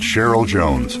with host Cheryl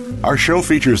Jones. Our show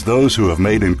features those who have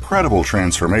made incredible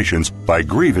transformations by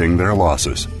grieving their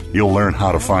losses. You'll learn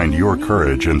how to find your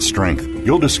courage and strength.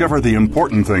 You'll discover the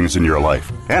important things in your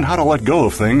life and how to let go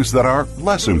of things that are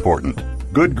less important.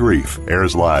 Good Grief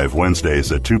airs live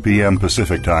Wednesdays at 2 p.m.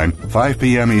 Pacific Time, 5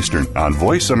 p.m. Eastern on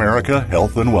Voice America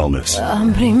Health and Wellness.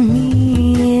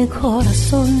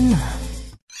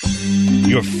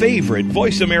 Your favorite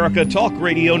Voice America Talk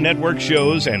Radio Network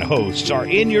shows and hosts are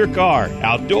in your car,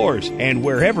 outdoors, and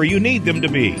wherever you need them to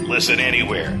be. Listen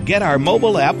anywhere. Get our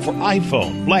mobile app for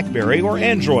iPhone, BlackBerry, or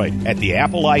Android at the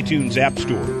Apple iTunes App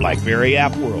Store, BlackBerry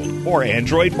App World, or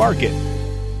Android Market.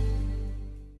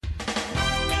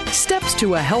 Steps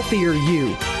to a healthier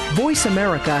you. Voice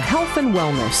America Health and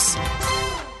Wellness.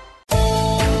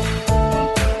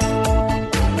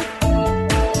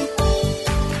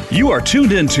 You are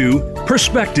tuned into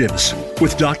Perspectives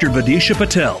with Dr. Vidisha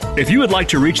Patel. If you would like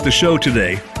to reach the show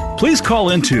today, please call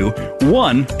into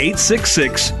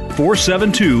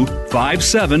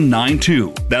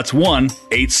 1-866-472-5792. That's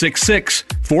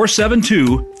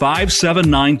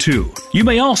 1-866-472-5792. You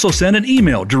may also send an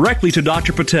email directly to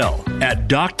Dr. Patel at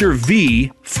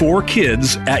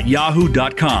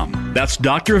drv4kids@yahoo.com. That's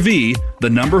Dr. V, the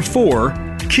number 4,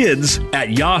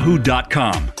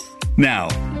 kids@yahoo.com. Now,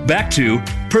 back to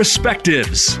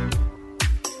Perspectives.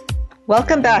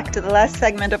 Welcome back to the last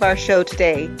segment of our show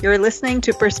today. You're listening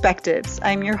to Perspectives.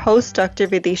 I'm your host, Dr.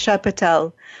 Vidisha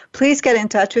Patel. Please get in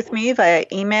touch with me via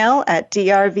email at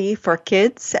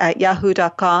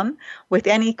drv4kids@yahoo.com with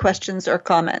any questions or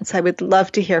comments. I would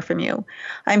love to hear from you.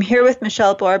 I'm here with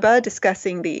Michele Borba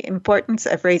discussing the importance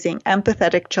of raising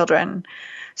empathetic children.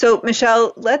 So,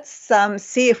 Michele, let's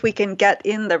see if we can get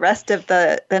in the rest of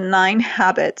the 9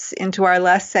 habits into our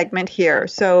last segment here.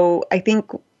 So I think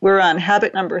we're on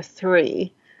habit number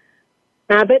 3.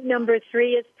 Habit number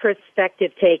 3 is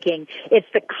perspective taking. It's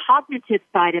the cognitive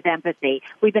side of empathy.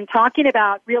 We've been talking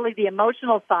about really the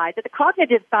emotional side, but the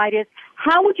cognitive side is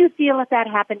how would you feel if that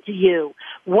happened to you?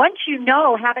 Once you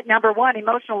know habit number 1,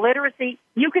 emotional literacy,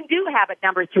 you can do habit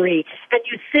number 3, and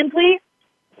you simply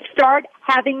start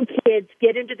having kids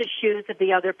get into the shoes of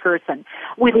the other person.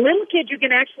 With little kids, you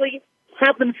can actually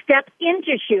have them step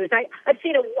into shoes. I've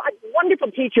seen a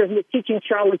wonderful teacher who was teaching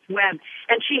Charlotte's Web,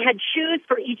 and she had shoes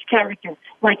for each character.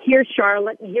 Like, here's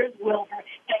Charlotte, and here's Wilbur. Now,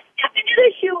 step into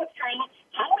the shoe of Charlotte.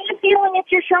 How are you feeling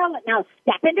if you're Charlotte? Now,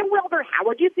 step into Wilbur. How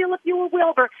would you feel if you were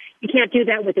Wilbur? You can't do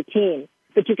that with a teen,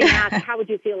 but you can ask, how would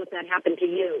you feel if that happened to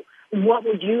you? What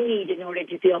would you need in order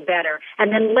to feel better?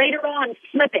 And then later on,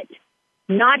 flip it.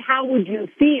 Not how would you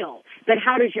feel, but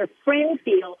how does your friend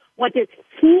feel? What does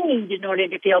he need in order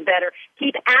to feel better?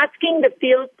 Keep asking the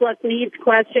feels plus needs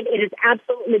question. It is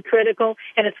absolutely critical,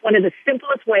 and it's one of the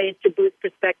simplest ways to boost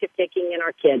perspective taking in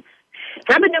our kids.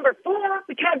 Habit number 4,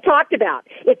 we kind of talked about.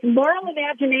 It's moral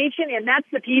imagination, and that's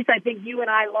the piece I think you and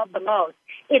I love the most.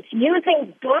 It's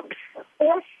using books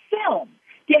or film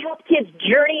to help kids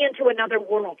journey into another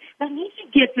world. Now, each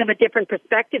gives them a different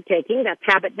perspective taking. That's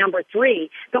habit number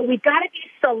 3. But we've got to be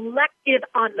selective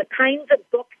on the kinds of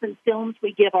books and films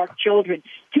we give our children.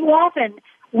 Too often,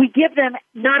 we give them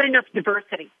not enough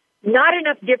diversity, not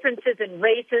enough differences in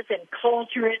races and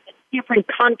cultures, and different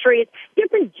countries,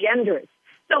 different genders.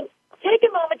 So take a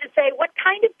moment to say, what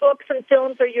kind of books and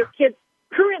films are your kids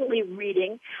currently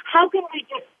reading? How can we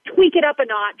just tweak it up a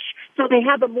notch so they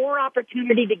have a more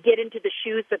opportunity to get into the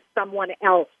shoes of someone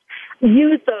else?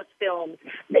 Use those films.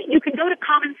 You can go to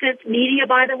Common Sense Media,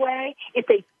 by the way. It's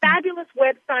a fabulous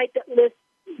website that lists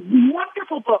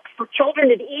wonderful books for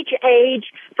children at each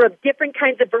age for different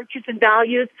kinds of virtues and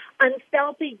values.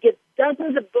 Unstealthy gives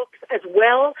dozens of books as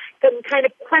well, some kind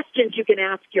of questions you can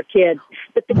ask your kids.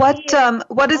 But what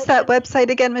is that website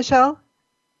again, Michele?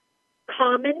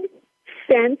 Common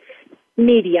Sense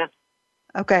Media.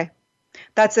 Okay.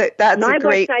 That's a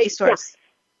great resource.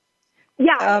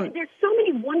 Yeah, there's so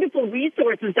many wonderful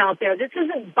resources out there. This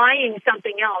isn't buying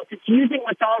something else. It's using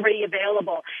what's already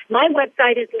available. My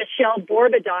website is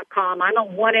MicheleBorba.com. I'm a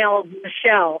 1L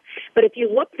Michelle. But if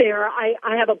you look there, I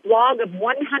have a blog of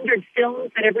 100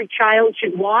 films that every child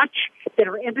should watch that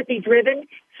are empathy-driven,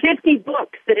 50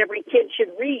 books that every kid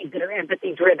should read that are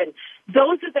empathy-driven.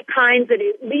 Those are the kinds that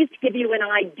at least give you an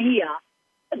idea.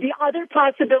 The other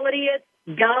possibility is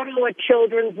go to a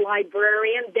children's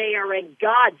librarian. They are a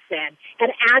godsend.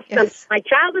 And ask them, my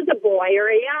child is a boy, or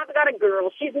I've got a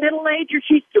girl. She's middle-aged or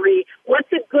she's 3.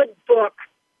 What's a good book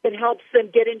that helps them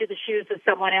get into the shoes of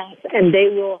someone else? And they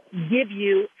will give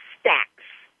you stacks.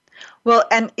 Well,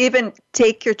 and even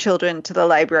take your children to the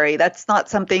library. That's not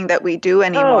something that we do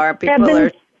anymore. People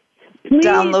are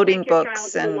downloading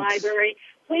books. And library.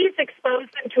 Please expose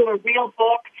them to a real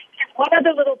book. One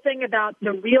other little thing about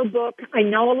the real book, I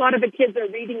know a lot of the kids are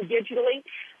reading digitally,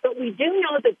 but we do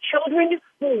know that children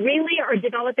who really are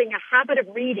developing a habit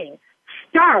of reading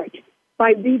start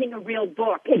by reading a real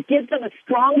book. It gives them a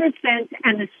stronger sense,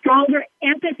 and the stronger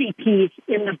empathy piece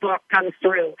in the book comes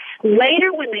through.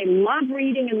 Later, when they love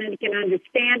reading and they can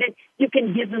understand it, you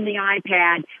can give them the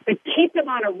iPad, but keep them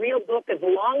on a real book as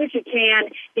long as you can,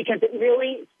 because it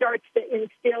really starts to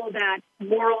instill that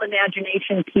moral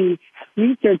imagination piece.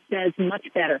 Research says much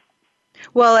better.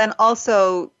 Well, and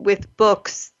also with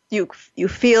books, you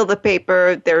feel the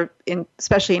paper.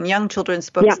 Especially in young children's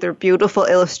books, they're beautiful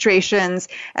illustrations.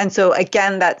 And so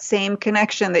again, that same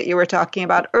connection that you were talking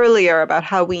about earlier about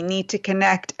how we need to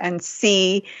connect and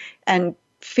see and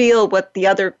feel what the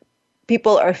other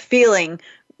people are feeling,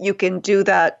 you can do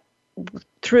that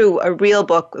through a real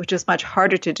book, which is much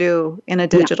harder to do in a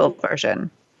digital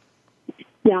version.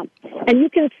 Yeah. And you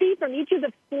can see from each of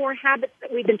the 4 habits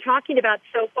that we've been talking about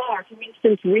so far, for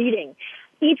instance, reading,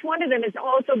 each one of them is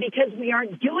also because we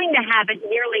aren't doing the habit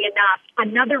nearly enough.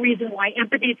 Another reason why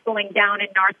empathy is going down and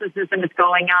narcissism is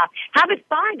going up. Habit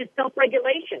 5 is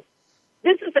self-regulation.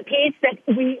 This is a piece that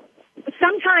we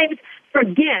sometimes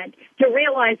forget to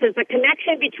realize there's a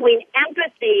connection between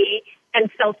empathy and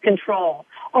self-control.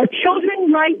 Our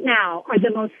children right now are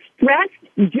the most stressed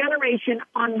generation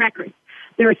on record.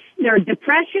 Their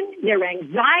depression, their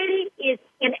anxiety is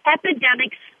an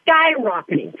epidemic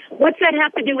skyrocketing. What's that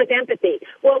have to do with empathy?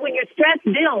 Well, when your stress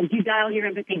builds, you dial your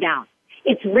empathy down.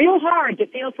 It's real hard to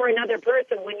feel for another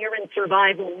person when you're in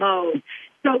survival mode.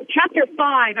 So chapter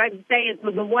 5, I'd say, is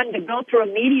the one to go through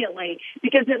immediately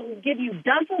because it'll give you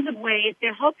dozens of ways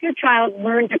to help your child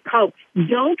learn to cope.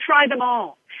 Don't try them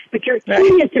all. But your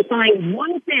key is to find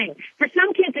one thing. For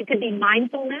some kids, it could be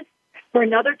mindfulness. For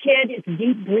another kid, it's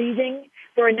deep breathing.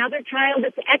 For another child,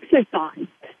 it's exercise.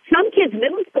 Some kids,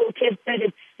 middle school kids, said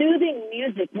it's soothing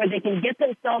music where they can get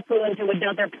themselves into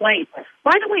another place.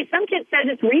 By the way, some kids said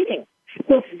it's reading.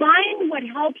 So find what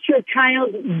helps your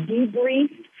child debrief,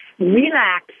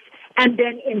 relax, and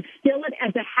then instill it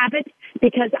as a habit,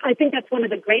 because I think that's one of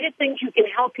the greatest things you can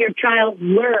help your child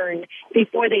learn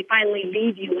before they finally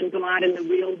leave you and go out in the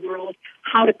real world,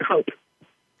 how to cope.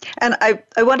 And I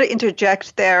want to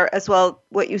interject there as well.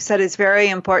 What you said is very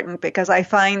important because I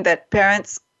find that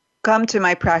parents come to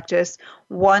my practice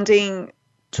wanting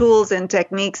tools and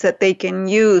techniques that they can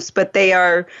use, but they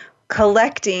are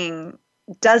collecting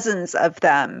dozens of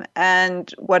them.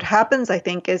 And what happens, I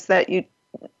think, is that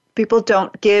people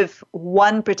don't give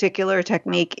one particular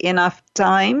technique enough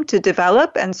time to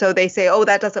develop. And so they say, oh,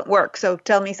 that doesn't work, so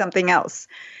tell me something else.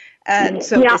 And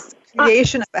so this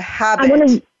creation of a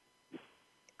habit...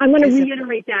 I'm going to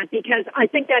reiterate that because I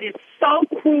think that is so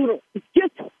crucial. It's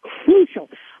just crucial.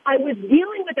 I was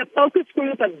dealing with a focus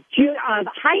group of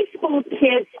high school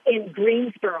kids in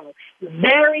Greensboro,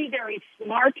 very, very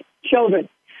smart children.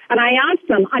 And I asked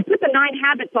them, I put the 9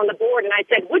 habits on the board, and I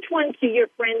said, which ones do your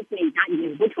friends need? Not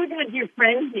you. Which ones do your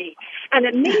friends need? And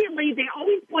immediately they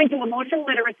always point to emotional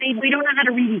literacy. We don't know how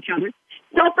to read each other.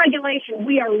 Self-regulation.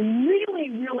 We are really,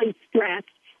 really stressed.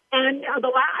 And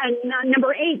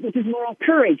number 8, which is moral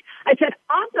courage. I said,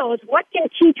 of those, what can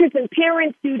teachers and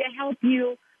parents do to help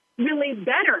you really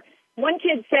better? One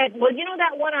kid said, well, you know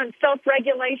that one on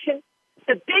self-regulation?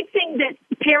 The big thing that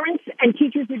parents and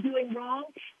teachers are doing wrong,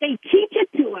 they teach it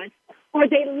to us or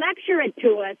they lecture it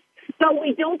to us, but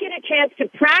we don't get a chance to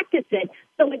practice it,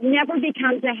 so it never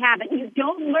becomes a habit. You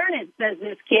don't learn it, says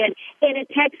this kid, in a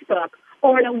textbook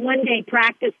or in a one-day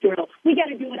practice drill. We got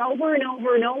to do it over and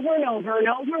over and over and over and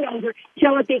over and over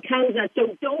till it becomes us.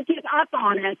 So don't give up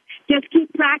on it. Just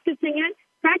keep practicing it.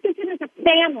 Practice it as a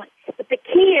family. But the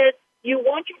key is you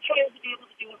want your child to be able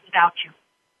to do it without you.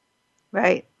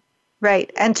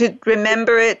 Right. And to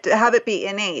remember it, to have it be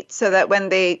innate so that when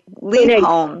they leave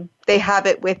home, they have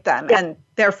it with them. And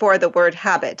therefore the word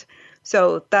habit.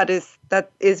 So that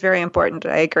is very important.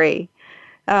 I agree.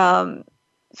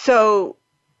 So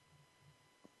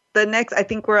the next, I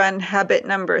think we're on habit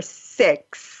number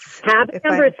 6. Habit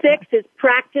number 6 is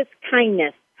practice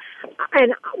kindness.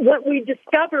 And what we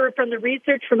discover from the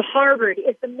research from Harvard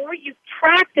is the more you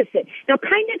practice it. Now,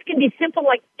 kindness can be simple,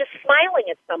 like just smiling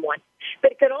at someone,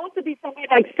 but it can also be something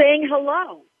like saying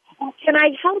hello. Or, can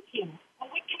I help you? Or,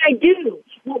 what can I do?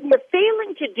 What we're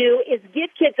failing to do is give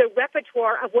kids a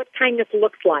repertoire of what kindness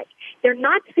looks like. They're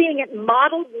not seeing it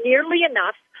modeled nearly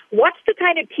enough. What's the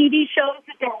kind of TV shows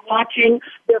that they're watching?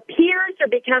 Their peers are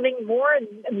becoming more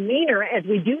meaner, as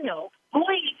we do know.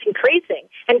 Bullying is increasing,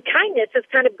 and kindness is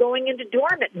kind of going into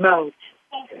dormant mode.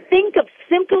 So think of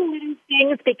simple little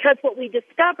things, because what we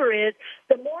discover is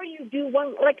the more you do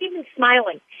one, like even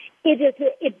smiling,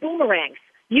 it boomerangs.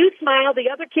 You smile, the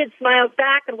other kid smiles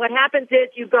back, and what happens is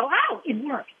you go, oh, it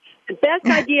works. The best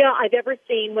idea I've ever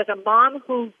seen was a mom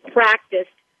who practiced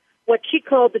what she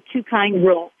called the 2 kind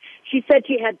rule. She said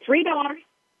she had 3 daughters.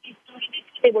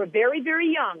 They were very,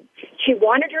 very young. She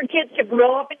wanted her kids to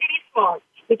grow up and to be smart,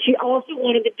 but she also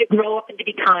wanted them to grow up and to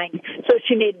be kind. So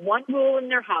she made one rule in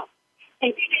their house.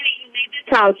 Every day you leave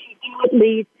this house, you do at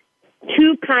least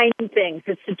 2 kind things.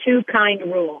 It's the 2 kind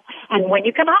rule. And when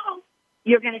you come home,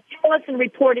 you're going to tell us and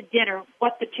report at dinner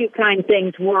what the 2 kind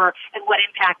things were and what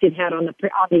impact it had on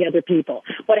the other people.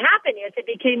 What happened is it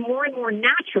became more and more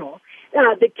natural.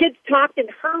 The kids talked and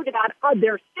heard about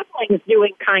their siblings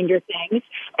doing kinder things,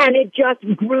 and it just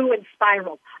grew and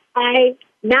spiraled. I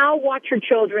now watch her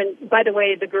children. By the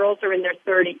way, the girls are in their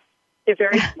 30s. They're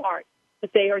very smart,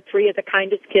 but they are 3 of the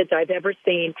kindest kids I've ever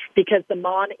seen, because the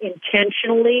mom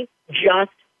intentionally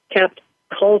just kept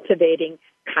cultivating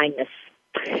kindness.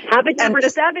 Habit number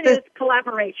 7 is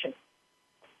collaboration.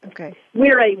 Okay.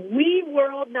 We're a we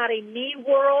world, not a me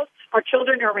world. Our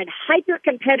children are in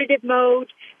hyper-competitive mode.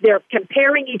 They're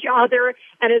comparing each other,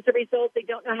 and as a result, they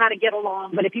don't know how to get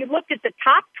along. But if you looked at the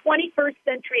top 21st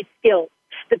century skills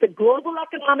that the Global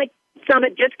Economic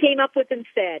Summit just came up with and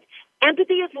said,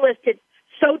 empathy is listed,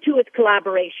 so too is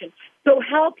collaboration. So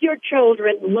help your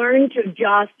children learn to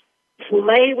just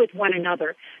play with one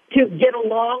another, to get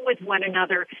along with one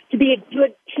another, to be a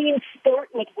good team sport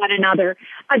with one another.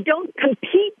 Don't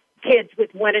compete kids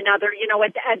with one another.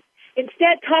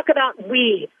 Instead, talk about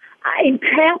we.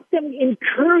 Help them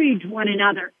encourage one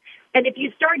another. And if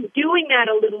you start doing that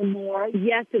a little more,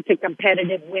 yes, it's a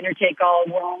competitive winner-take-all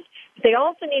world. But they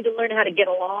also need to learn how to get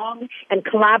along, and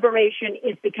collaboration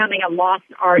is becoming a lost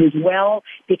art as well,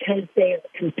 because they're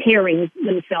comparing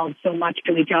themselves so much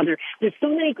to each other. There's so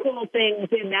many cool things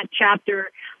in that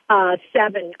chapter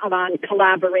 7 on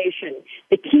collaboration.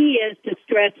 The key is to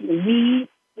stress we,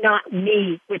 not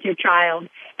me, with your child,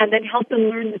 and then help them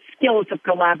learn the skills of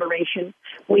collaboration.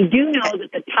 We do know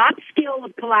that the top skill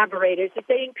of collaborators is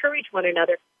they encourage one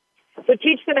another. So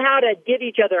teach them how to give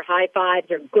each other high fives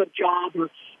or good job or,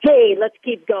 hey, let's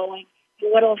keep going.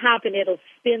 And what will happen, it'll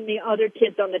spin the other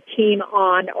kids on the team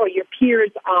on, or your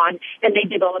peers on, and they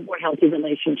develop more healthy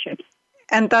relationships.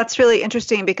 And that's really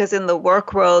interesting, because in the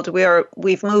work world,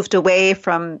 we've moved away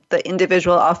from the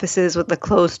individual offices with the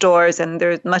closed doors, and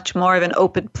there's much more of an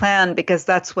open plan, because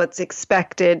that's what's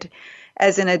expected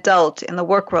as an adult in the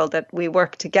work world, that we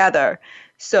work together.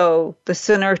 So the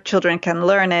sooner children can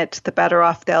learn it, the better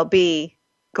off they'll be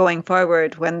going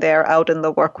forward when they're out in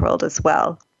the work world as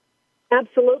well.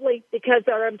 Absolutely, because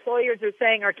our employers are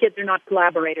saying our kids are not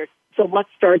collaborators. So let's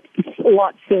start a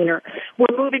lot sooner.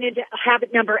 We're moving into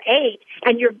habit number 8,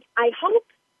 and I hope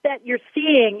that you're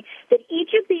seeing that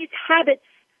each of these habits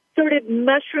sort of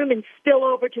mushroom and spill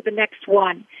over to the next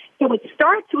one. So it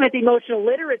starts with emotional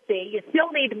literacy. You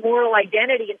still need moral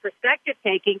identity and perspective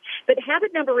taking, but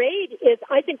habit number 8 is,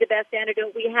 I think, the best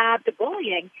antidote we have to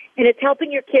bullying, and it's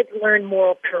helping your kids learn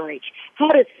moral courage, how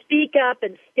to speak up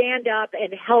and stand up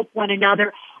and help one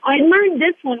another. I learned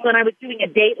this one when I was doing a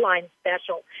Dateline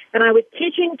special, and I was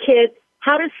teaching kids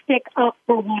how to stick up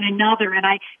for one another, and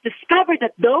I discovered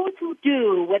that those who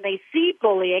do, when they see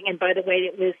bullying, and by the way,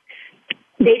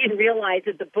 they didn't realize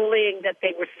that the bullying that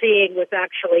they were seeing was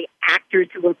actually actors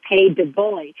who were paid to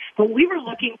bully. But we were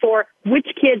looking for which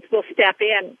kids will step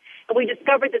in. And we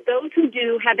discovered that those who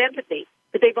do have empathy,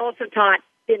 but they've also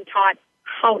been taught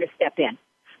how to step in.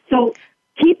 So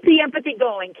keep the empathy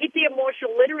going, keep the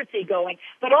emotional literacy going,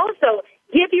 but also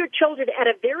give your children at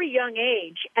a very young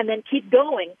age, and then keep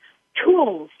going,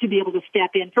 tools to be able to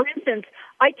step in. For instance,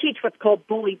 I teach what's called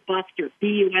Bully Buster,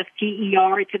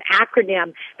 B-U-S-T-E-R. It's an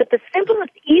acronym. But the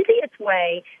simplest, easiest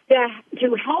way to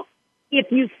help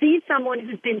if you see someone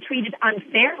who's been treated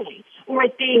unfairly or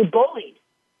is being bullied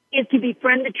is to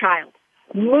befriend the child.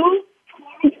 Move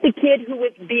toward It's the kid who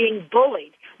is being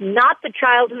bullied, not the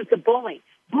child who's the bully.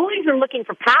 Bullies are looking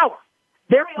for power.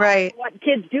 Very often what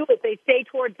kids do is they stay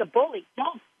towards the bully. No,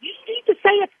 you need to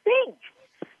say a thing.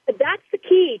 But that's the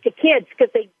key to kids because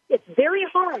it's very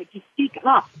hard to speak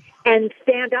up and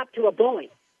stand up to a bully.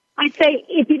 I say,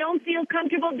 if you don't feel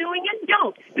comfortable doing it,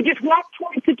 don't. But just walk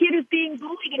towards the kid who's being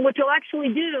bullied, and what you'll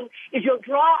actually do is you'll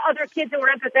draw other kids who are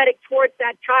empathetic towards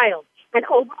that child. And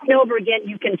over again,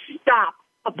 you can stop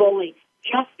a bully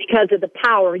just because of the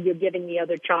power you're giving the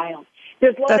other child.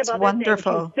 There's a lot of other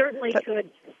wonderful. things. You certainly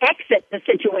could exit the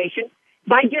situation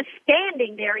by just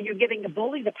standing there. You're giving the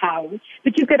bully the power.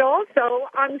 But you could also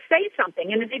say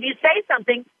something. And if you say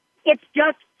something, it's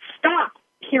just stop,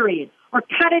 period. Or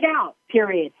cut it out,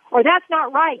 period. Or that's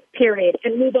not right, period,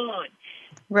 and move on.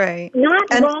 Right. Not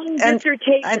long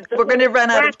dissertations. And we're going to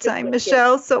run out of time.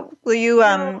 Michelle, so will you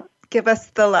give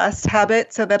us the last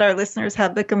habit so that our listeners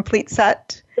have the complete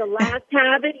set? The last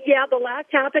habit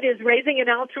is raising an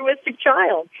altruistic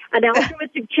child. An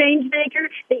altruistic change maker,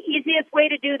 the easiest way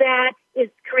to do that is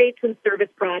create some service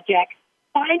projects.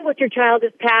 Find what your child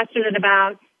is passionate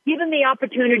about. Give them the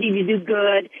opportunity to do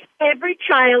good. Every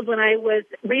child, when I was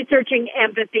researching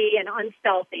empathy and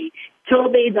unselfie,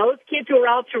 told me those kids who were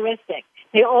altruistic,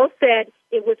 they all said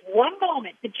it was one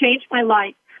moment to change my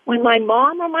life when my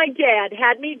mom or my dad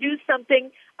had me do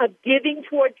something of giving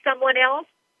towards someone else.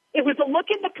 It was a look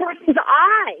in the person's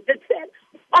eye that said,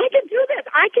 I can do this.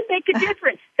 I can make a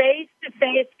difference.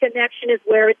 Face-to-face connection is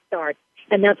where it starts,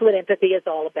 and that's what empathy is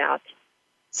all about.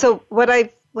 So what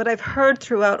I've heard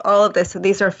throughout all of this, and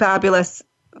these are fabulously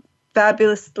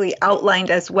outlined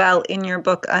as well in your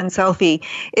book, Unselfie,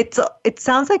 it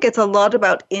sounds like it's a lot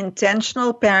about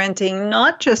intentional parenting,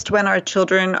 not just when our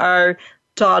children are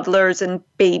toddlers and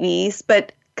babies,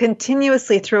 but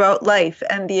continuously throughout life,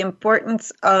 and the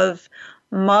importance of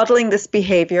modeling this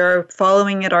behavior,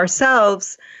 following it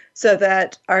ourselves, so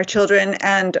that our children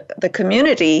and the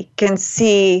community can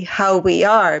see how we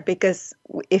are. Because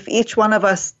if each one of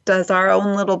us does our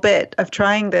own little bit of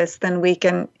trying this, then we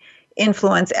can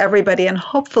influence everybody and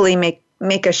hopefully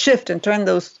make a shift and turn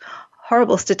those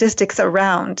horrible statistics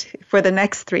around for the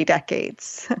next 3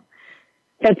 decades.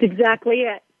 That's exactly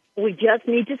it. We just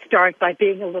need to start by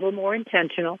being a little more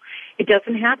intentional. It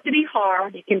doesn't have to be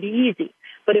hard. It can be easy.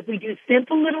 But if we do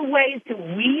simple little ways to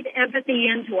weave empathy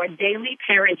into our daily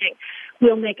parenting,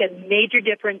 we'll make a major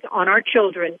difference on our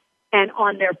children and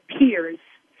on their peers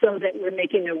so that we're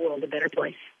making their world a better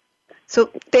place.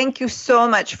 So thank you so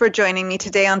much for joining me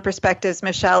today on Perspectives,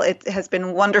 Michele. It has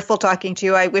been wonderful talking to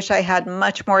you. I wish I had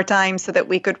much more time so that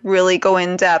we could really go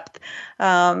in depth.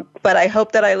 But I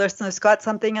hope that our listeners got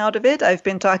something out of it. I've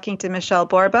been talking to Michele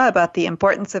Borba about the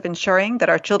importance of ensuring that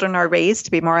our children are raised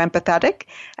to be more empathetic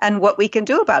and what we can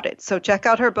do about it. So check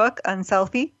out her book,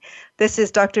 Unselfie. This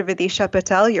is Dr. Vidisha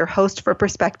Patel, your host for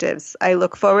Perspectives. I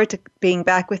look forward to being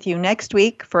back with you next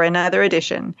week for another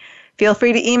edition. Feel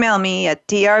free to email me at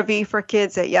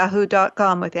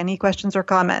drvforkids@yahoo.com with any questions or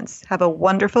comments. Have a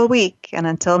wonderful week, and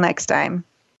until next time.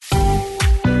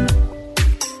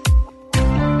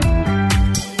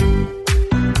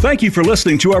 Thank you for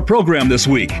listening to our program this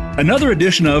week. Another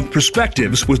edition of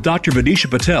Perspectives with Dr. Vidisha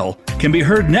Patel can be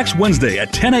heard next Wednesday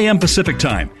at 10 a.m. Pacific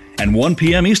Time and 1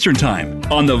 p.m. Eastern Time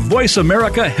on the Voice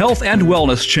America Health and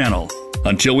Wellness channel.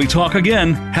 Until we talk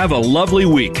again, have a lovely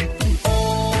week.